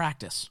of its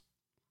practice.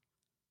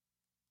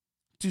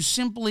 To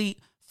simply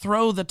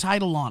throw the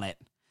title on it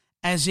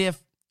as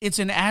if it's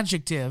an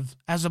adjective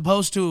as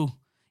opposed to,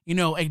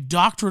 a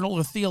doctrinal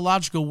or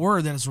theological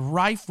word that is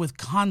rife with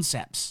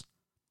concepts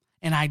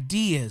and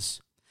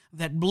ideas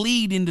that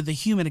bleed into the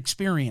human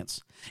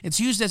experience. It's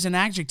used as an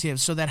adjective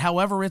so that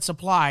however it's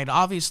applied,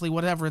 obviously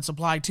whatever it's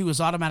applied to is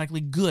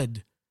automatically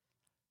good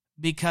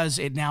because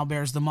it now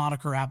bears the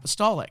moniker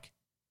apostolic.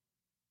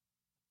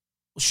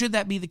 Should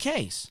that be the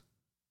case?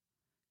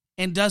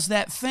 And does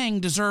that thing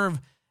deserve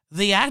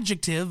the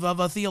adjective of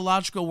a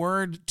theological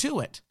word to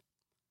it?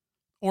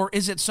 Or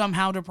is it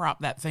somehow to prop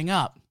that thing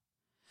up?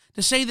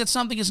 To say that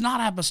something is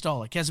not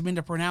apostolic has been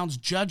to pronounce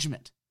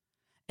judgment,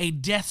 a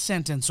death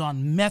sentence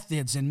on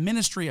methods and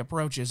ministry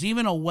approaches,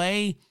 even a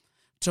way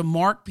to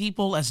mark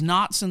people as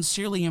not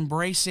sincerely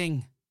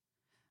embracing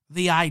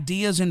the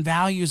ideas and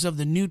values of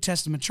the New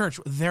Testament church.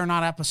 They're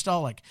not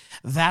apostolic.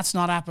 That's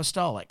not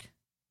apostolic.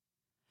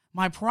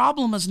 My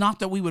problem is not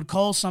that we would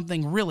call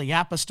something really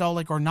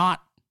apostolic or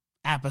not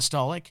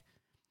apostolic.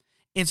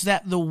 It's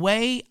that the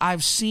way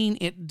I've seen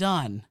it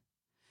done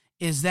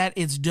is that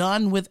it's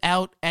done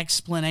without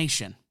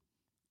explanation.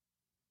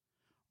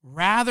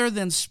 Rather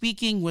than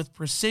speaking with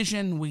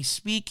precision, we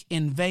speak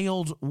in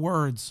veiled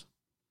words.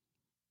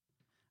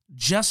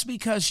 Just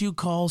because you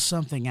call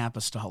something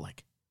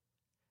apostolic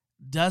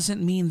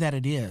doesn't mean that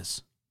it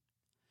is.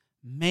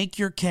 Make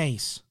your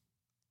case.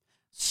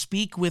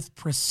 Speak with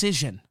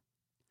precision.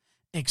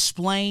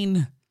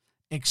 Explain.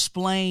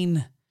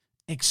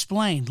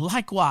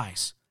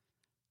 Likewise,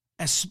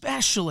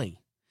 especially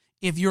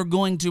if you're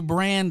going to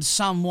brand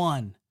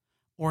someone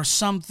or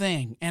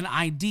something, an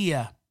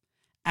idea,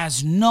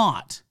 as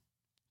not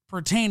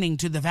pertaining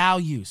to the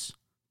values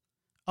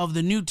of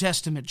the New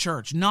Testament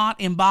church, not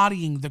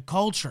embodying the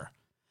culture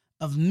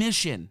of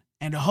mission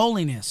and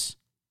holiness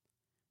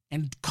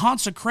and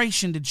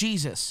consecration to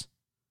Jesus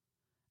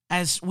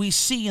as we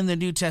see in the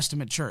New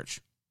Testament church.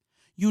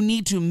 You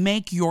need to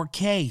make your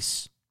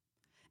case,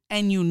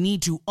 and you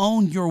need to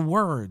own your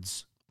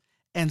words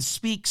and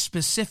speak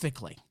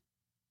specifically.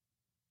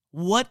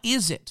 What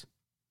is it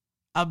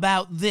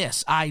about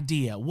this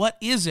idea? What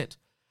is it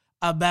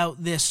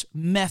about this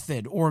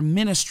method or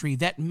ministry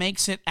that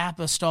makes it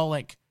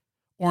apostolic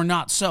or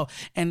not so?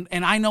 And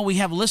I know we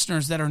have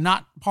listeners that are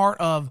not part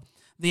of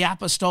the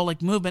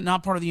apostolic movement,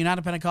 not part of the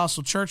United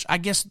Pentecostal Church. I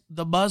guess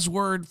the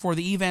buzzword for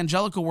the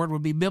evangelical word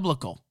would be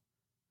biblical.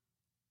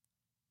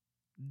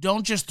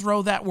 Don't just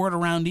throw that word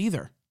around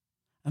either.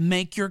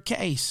 Make your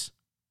case.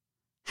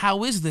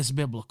 How is this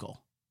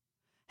biblical?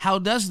 How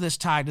does this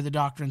tie to the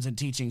doctrines and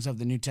teachings of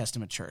the New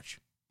Testament church?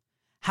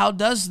 How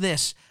does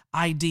this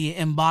idea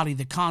embody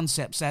the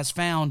concepts as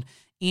found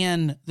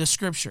in the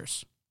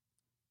scriptures?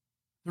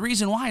 The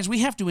reason why is we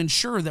have to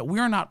ensure that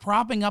we're not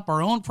propping up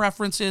our own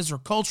preferences or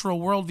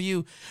cultural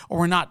worldview, or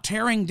we're not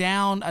tearing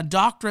down a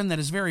doctrine that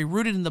is very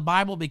rooted in the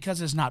Bible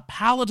because it's not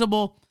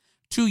palatable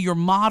to your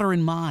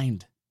modern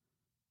mind.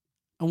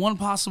 And one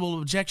possible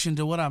objection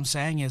to what I'm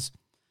saying is,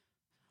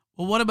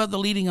 well, what about the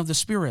leading of the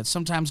Spirit?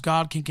 Sometimes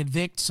God can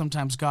convict,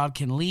 sometimes God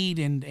can lead,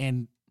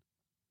 and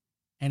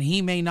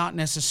He may not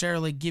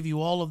necessarily give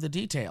you all of the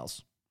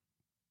details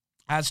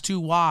as to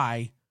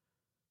why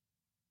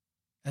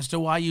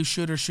you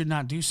should or should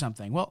not do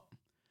something. Well,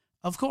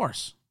 of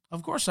course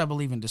I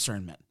believe in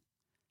discernment.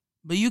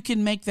 But you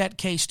can make that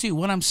case too.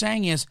 What I'm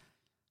saying is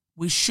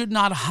we should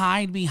not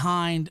hide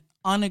behind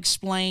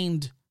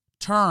unexplained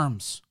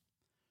terms.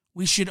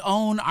 We should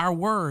own our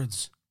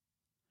words.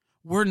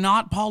 We're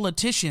not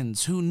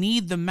politicians who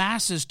need the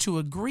masses to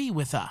agree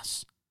with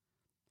us.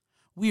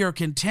 We are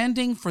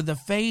contending for the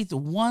faith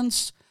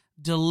once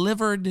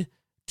delivered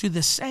to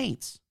the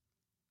saints.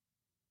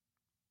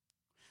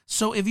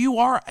 So if you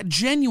are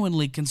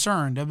genuinely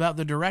concerned about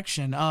the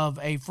direction of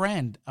a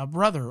friend, a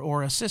brother,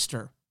 or a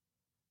sister,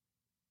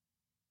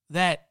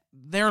 that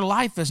their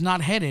life is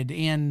not headed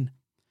in,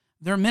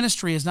 their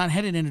ministry is not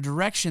headed in a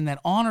direction that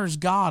honors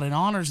God and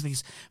honors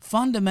these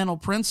fundamental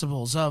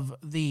principles of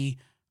the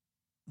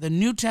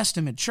New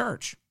Testament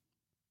church,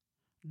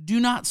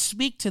 do not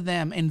speak to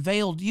them in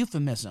veiled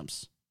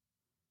euphemisms,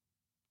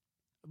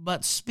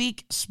 but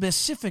speak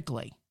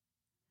specifically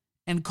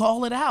and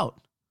call it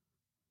out.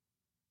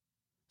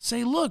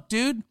 Say, look,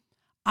 dude,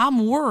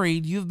 I'm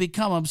worried you've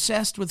become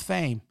obsessed with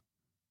fame.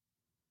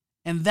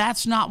 And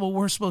that's not what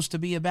we're supposed to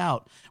be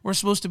about. We're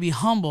supposed to be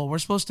humble. We're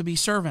supposed to be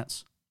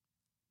servants.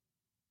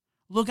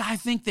 Look, I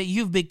think that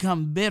you've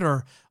become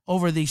bitter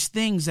over these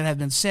things that have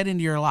been said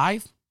into your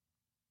life.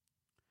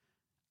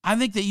 I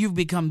think that you've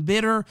become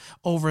bitter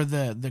over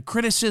the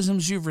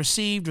criticisms you've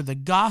received or the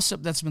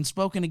gossip that's been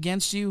spoken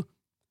against you.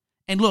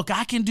 And look,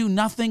 I can do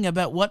nothing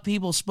about what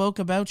people spoke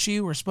about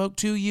you or spoke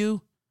to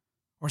you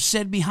or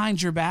said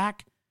behind your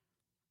back.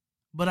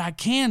 But I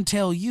can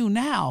tell you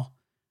now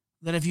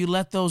that if you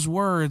let those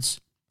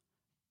words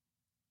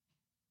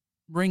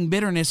bring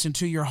bitterness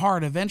into your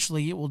heart,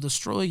 eventually it will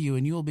destroy you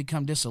and you will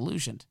become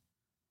disillusioned.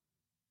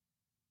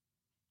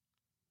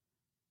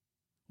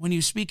 When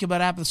you speak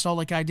about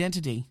apostolic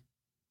identity,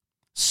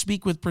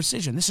 speak with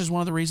precision. This is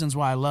one of the reasons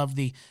why I love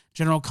the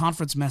General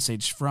Conference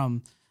message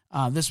from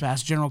this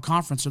past General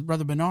Conference with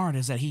Brother Bernard,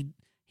 is that he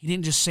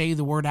didn't just say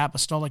the word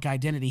apostolic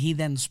identity. He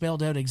then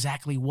spelled out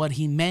exactly what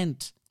he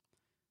meant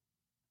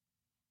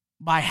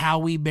by how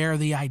we bear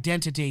the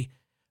identity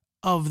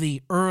of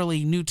the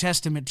early New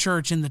Testament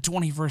church in the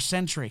 21st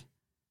century.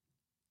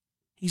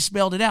 He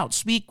spelled it out.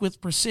 Speak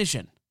with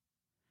precision.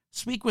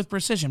 Speak with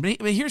precision. But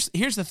here's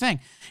the thing.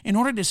 In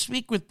order to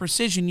speak with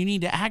precision, you need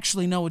to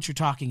actually know what you're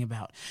talking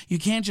about. You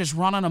can't just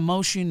run on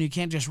emotion. You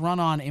can't just run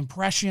on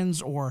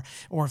impressions or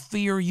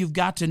fear. You've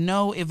got to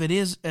know if it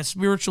is a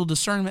spiritual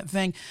discernment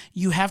thing.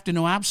 You have to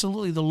know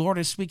absolutely the Lord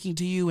is speaking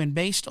to you, and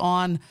based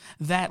on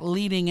that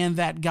leading and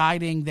that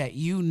guiding that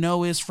you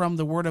know is from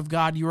the Word of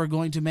God, you are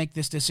going to make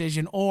this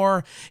decision.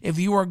 Or if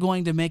you are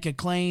going to make a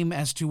claim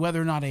as to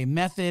whether or not a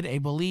method, a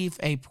belief,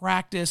 a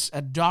practice,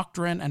 a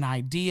doctrine, an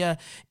idea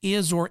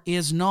is or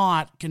is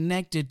not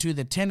connected to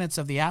the tenets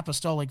of the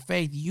apostolic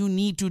faith, you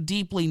need to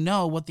deeply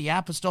know what the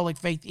apostolic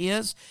faith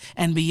is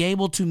and be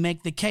able to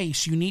make the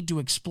case. You need to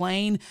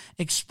explain.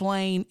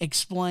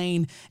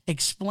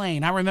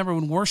 I remember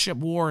when worship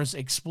wars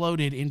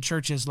exploded in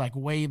churches like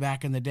way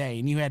back in the day,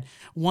 and you had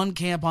one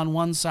camp on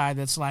one side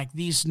that's like,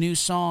 these new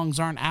songs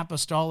aren't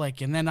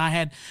apostolic, and then I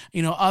had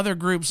other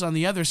groups on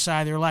the other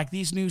side. They're like,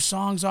 these new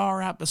songs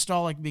are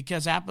apostolic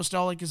because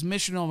apostolic is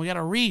missional, and we got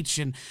to reach,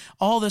 and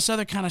all this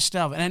other kind of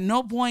stuff. And at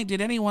no point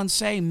did anyone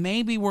say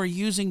maybe we're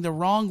using the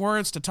wrong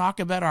words to talk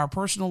about our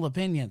personal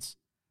opinions.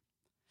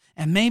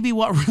 And maybe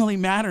what really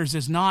matters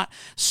is not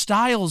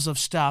styles of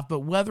stuff, but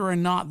whether or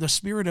not the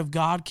Spirit of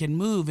God can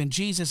move and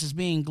Jesus is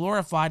being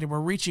glorified and we're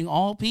reaching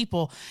all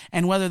people.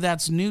 And whether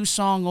that's new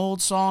song,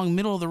 old song,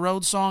 middle of the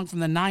road song from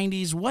the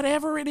 90s,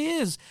 whatever it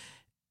is,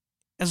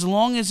 as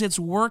long as it's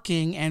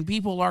working and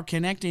people are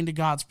connecting to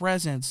God's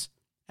presence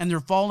and they're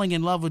falling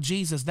in love with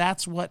Jesus,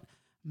 that's what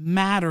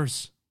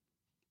matters.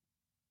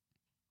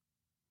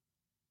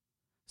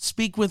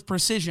 Speak with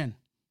precision.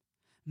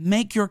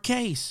 Make your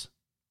case.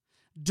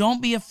 Don't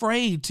be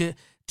afraid to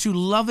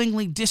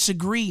lovingly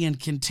disagree and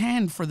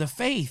contend for the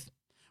faith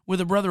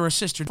with a brother or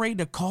sister. Afraid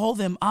to call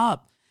them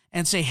up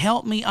and say,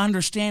 help me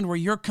understand where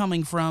you're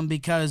coming from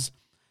because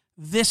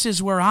this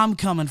is where I'm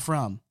coming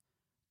from.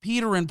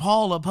 Peter and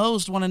Paul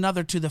opposed one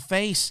another to the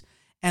face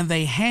and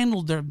they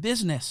handled their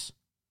business.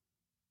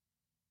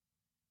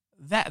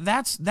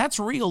 That's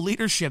real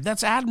leadership.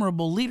 That's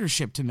admirable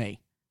leadership to me.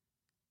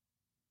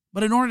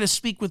 But in order to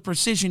speak with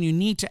precision, you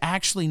need to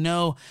actually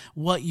know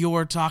what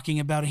you're talking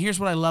about. And here's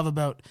what I love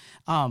about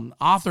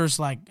authors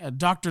like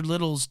Dr.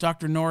 Littles,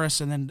 Dr. Norris,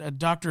 and then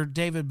Dr.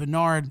 David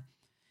Bernard,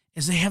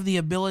 is they have the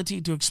ability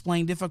to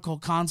explain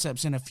difficult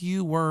concepts in a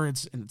few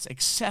words, and it's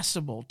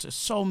accessible to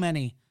so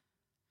many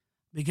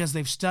because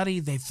they've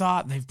studied, they've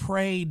thought, they've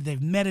prayed,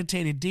 they've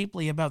meditated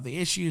deeply about the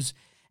issues,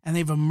 and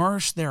they've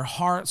immersed their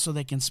heart so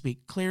they can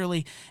speak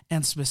clearly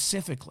and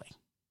specifically.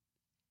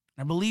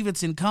 I believe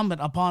it's incumbent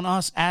upon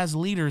us as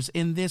leaders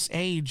in this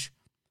age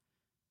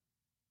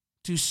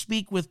to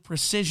speak with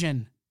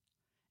precision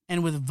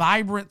and with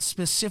vibrant,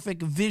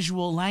 specific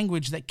visual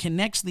language that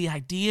connects the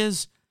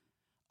ideas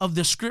of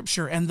the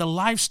Scripture and the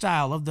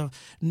lifestyle of the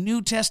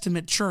New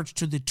Testament church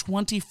to the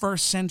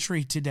 21st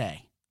century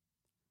today.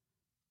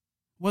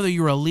 Whether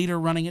you're a leader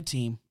running a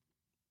team,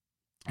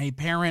 a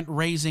parent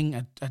raising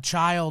a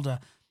child, a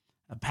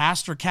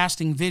pastor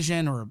casting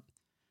vision, or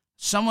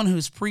someone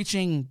who's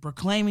preaching,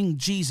 proclaiming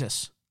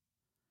Jesus,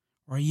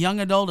 or a young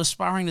adult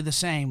aspiring to the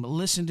same,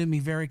 listen to me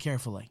very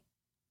carefully.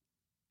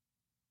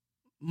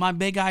 My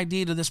big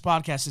idea to this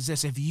podcast is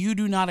this: if you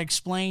do not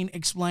explain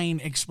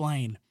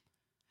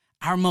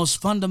our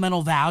most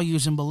fundamental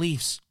values and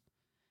beliefs,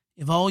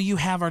 if all you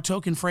have are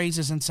token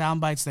phrases and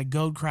sound bites that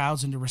goad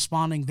crowds into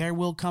responding, there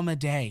will come a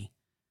day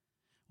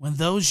when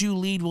those you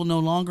lead will no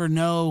longer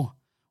know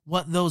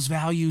what those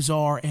values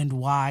are and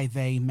why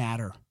they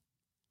matter.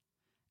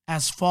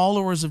 As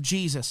followers of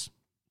Jesus,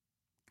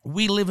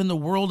 we live in the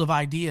world of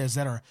ideas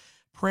that are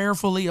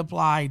prayerfully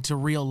applied to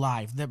real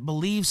life, that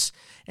beliefs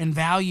and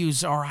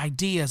values are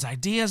ideas.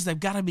 They've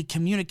got to be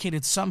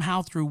communicated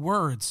somehow through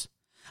words.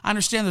 I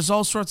understand there's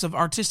all sorts of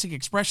artistic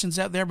expressions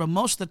out there, but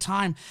most of the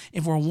time,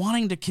 if we're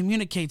wanting to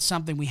communicate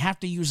something, we have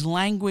to use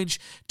language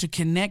to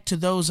connect to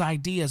those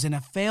ideas. And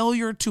a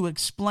failure to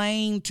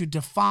explain, to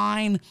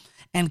define,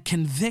 and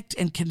convict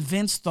and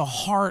convince the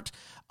heart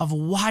of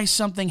why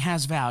something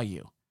has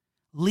value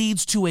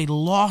leads to a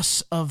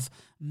loss of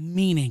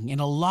meaning. And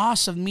a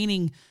loss of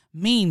meaning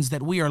means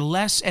that we are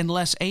less and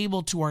less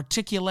able to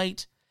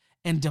articulate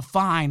and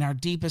define our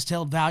deepest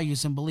held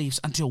values and beliefs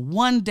until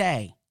one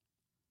day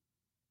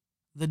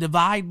the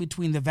divide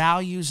between the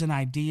values and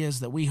ideas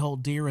that we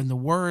hold dear and the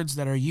words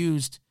that are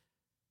used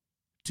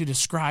to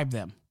describe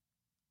them,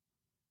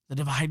 the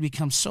divide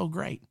becomes so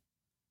great.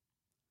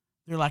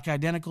 They're like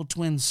identical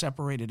twins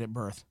separated at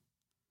birth.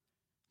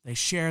 They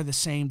share the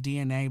same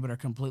DNA but are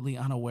completely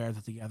unaware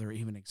that the other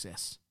even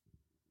exists.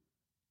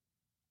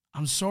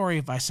 I'm sorry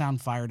if I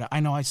sound fired up. I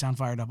know I sound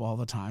fired up all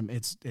the time.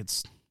 It's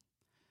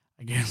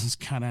I guess it's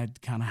kind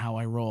of how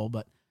I roll,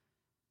 but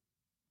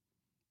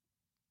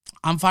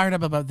I'm fired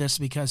up about this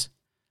because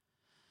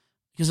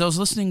I was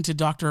listening to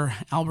Dr.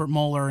 Albert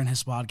Mohler in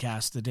his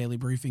podcast, The Daily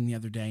Briefing, the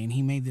other day, and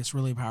he made this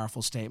really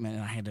powerful statement,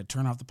 and I had to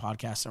turn off the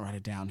podcast and write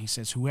it down. He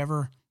says,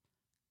 whoever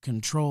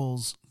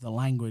controls the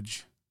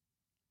language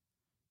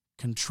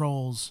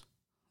controls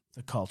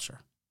the culture.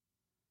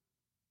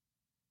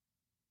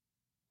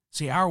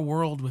 See, our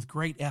world, with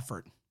great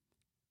effort,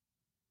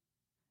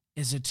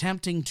 is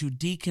attempting to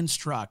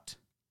deconstruct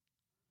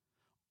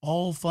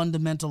all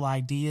fundamental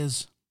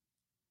ideas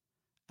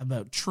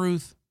about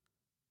truth,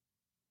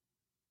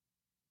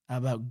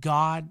 about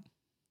God,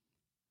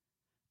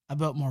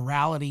 about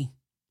morality,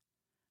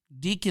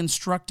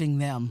 deconstructing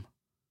them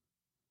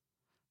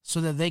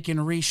so that they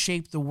can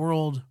reshape the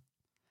world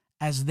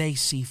as they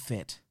see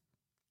fit.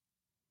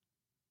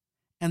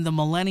 And the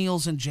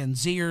millennials and Gen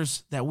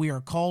Zers that we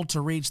are called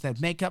to reach, that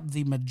make up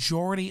the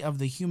majority of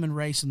the human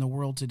race in the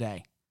world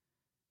today,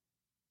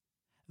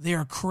 they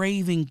are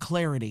craving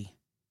clarity.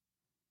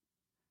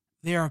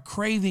 They are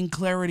craving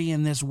clarity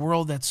in this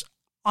world that's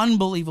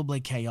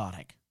unbelievably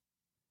chaotic.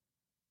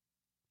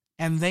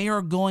 And they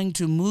are going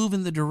to move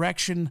in the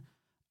direction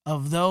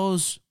of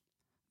those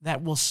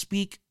that will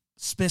speak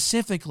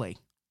specifically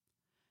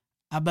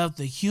about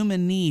the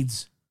human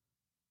needs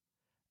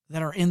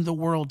that are in the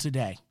world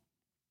today.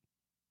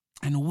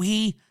 And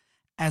we,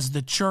 as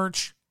the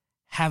church,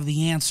 have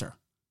the answer.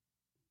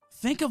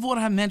 Think of what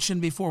I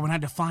mentioned before when I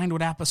defined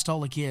what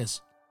apostolic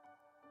is.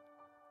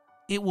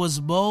 It was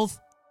both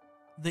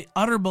the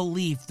utter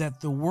belief that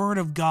the Word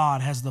of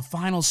God has the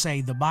final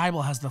say, the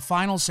Bible has the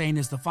final say, and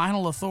is the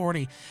final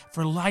authority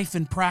for life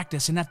and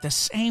practice. And at the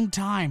same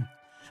time,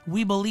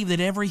 we believe that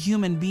every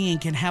human being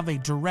can have a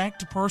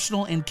direct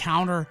personal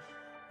encounter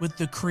with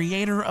the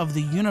Creator of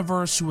the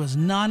universe, who is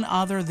none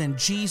other than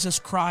Jesus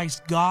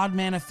Christ, God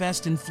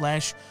manifest in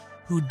flesh,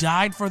 who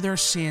died for their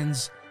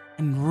sins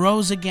and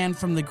rose again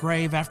from the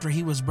grave after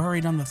he was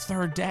buried on the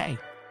third day.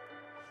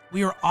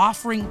 We are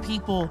offering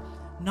people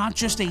not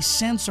just a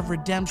sense of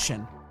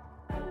redemption,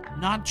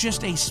 not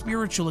just a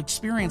spiritual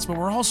experience, but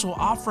we're also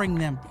offering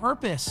them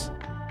purpose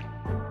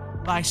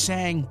by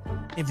saying,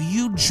 if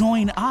you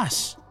join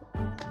us,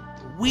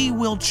 we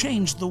will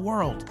change the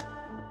world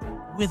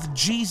with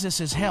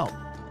Jesus' help.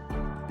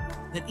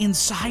 That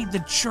inside the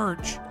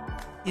church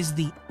is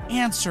the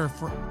answer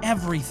for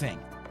everything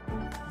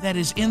that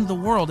is in the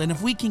world. And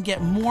if we can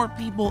get more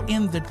people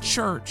in the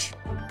church,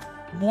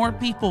 more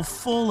people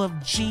full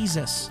of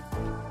Jesus,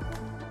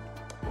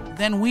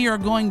 then we are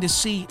going to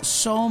see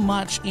so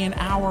much in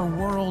our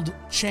world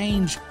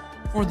change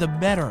for the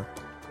better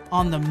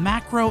on the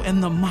macro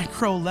and the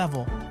micro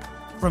level,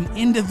 from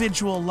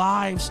individual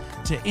lives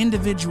to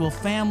individual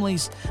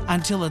families,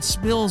 until it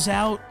spills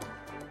out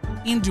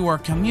into our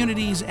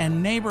communities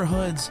and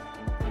neighborhoods.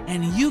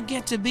 And you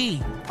get to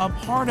be a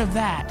part of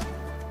that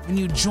when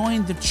you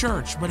join the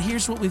church. But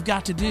here's what we've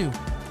got to do.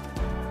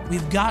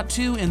 We've got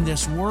to, in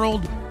this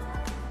world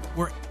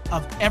where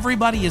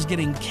everybody is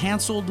getting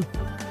canceled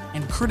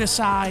and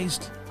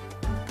criticized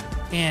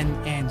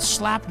and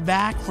slapped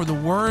back for the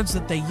words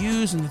that they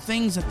use and the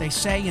things that they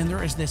say, and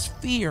there is this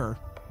fear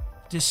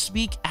to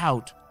speak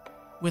out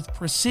with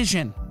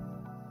precision.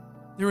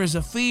 There is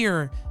a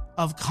fear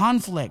of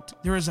conflict.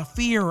 There is a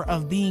fear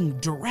of being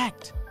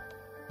direct.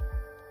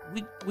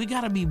 We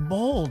got to be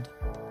bold.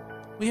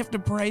 We have to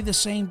pray the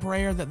same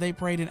prayer that they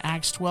prayed in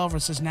Acts 12, where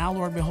it says, "Now,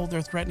 Lord, behold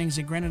their threatenings,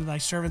 and grant unto thy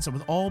servants that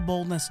with all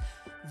boldness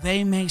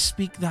we may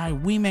speak thy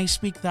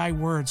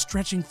word,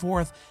 stretching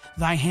forth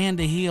thy hand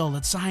to heal,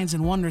 that signs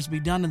and wonders be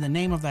done in the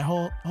name of thy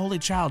holy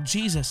child,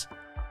 Jesus."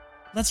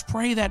 Let's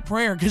pray that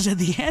prayer, because at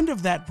the end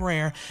of that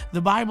prayer,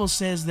 the Bible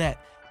says that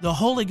the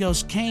Holy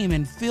Ghost came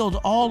and filled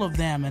all of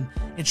them, and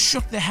it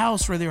shook the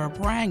house where they were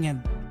praying,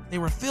 and they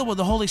were filled with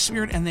the Holy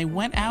Spirit, and they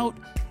went out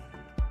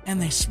and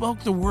they spoke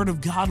the word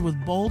of God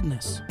with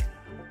boldness.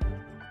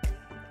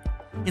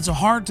 It's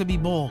hard to be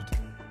bold.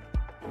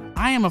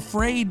 I am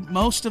afraid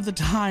most of the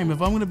time,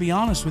 if I'm going to be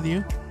honest with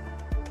you.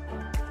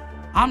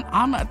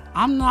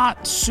 I'm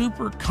not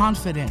super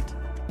confident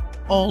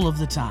all of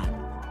the time.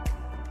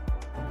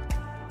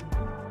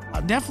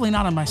 Definitely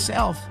not in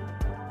myself.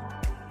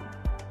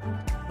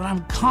 but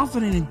I'm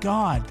confident in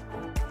God.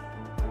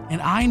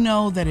 And I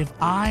know that if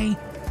I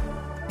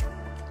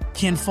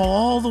can fall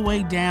all the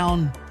way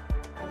down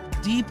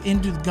deep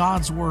into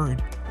God's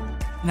Word,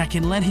 and I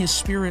can let His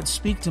Spirit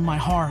speak to my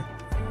heart,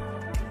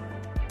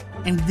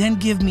 and then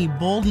give me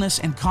boldness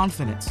and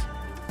confidence,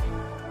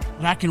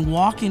 that I can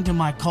walk into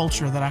my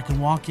culture, that I can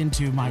walk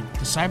into my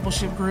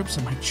discipleship groups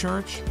in my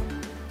church,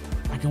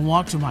 I can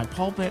walk to my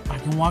pulpit, I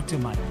can walk to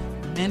my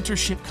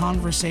mentorship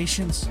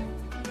conversations,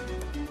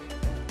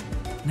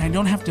 and I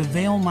don't have to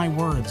veil my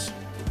words,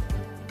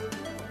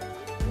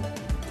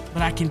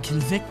 but I can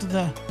convict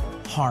the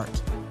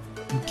heart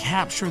and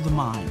capture the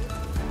mind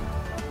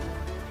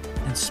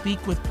and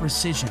speak with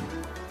precision,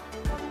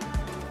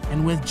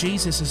 and with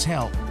Jesus'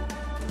 help,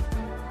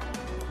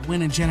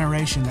 win a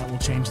generation that will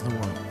change the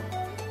world.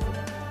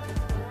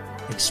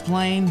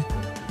 Explain,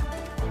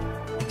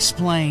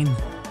 explain,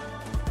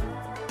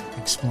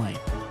 explain.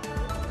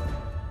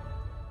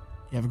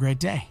 You have a great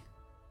day.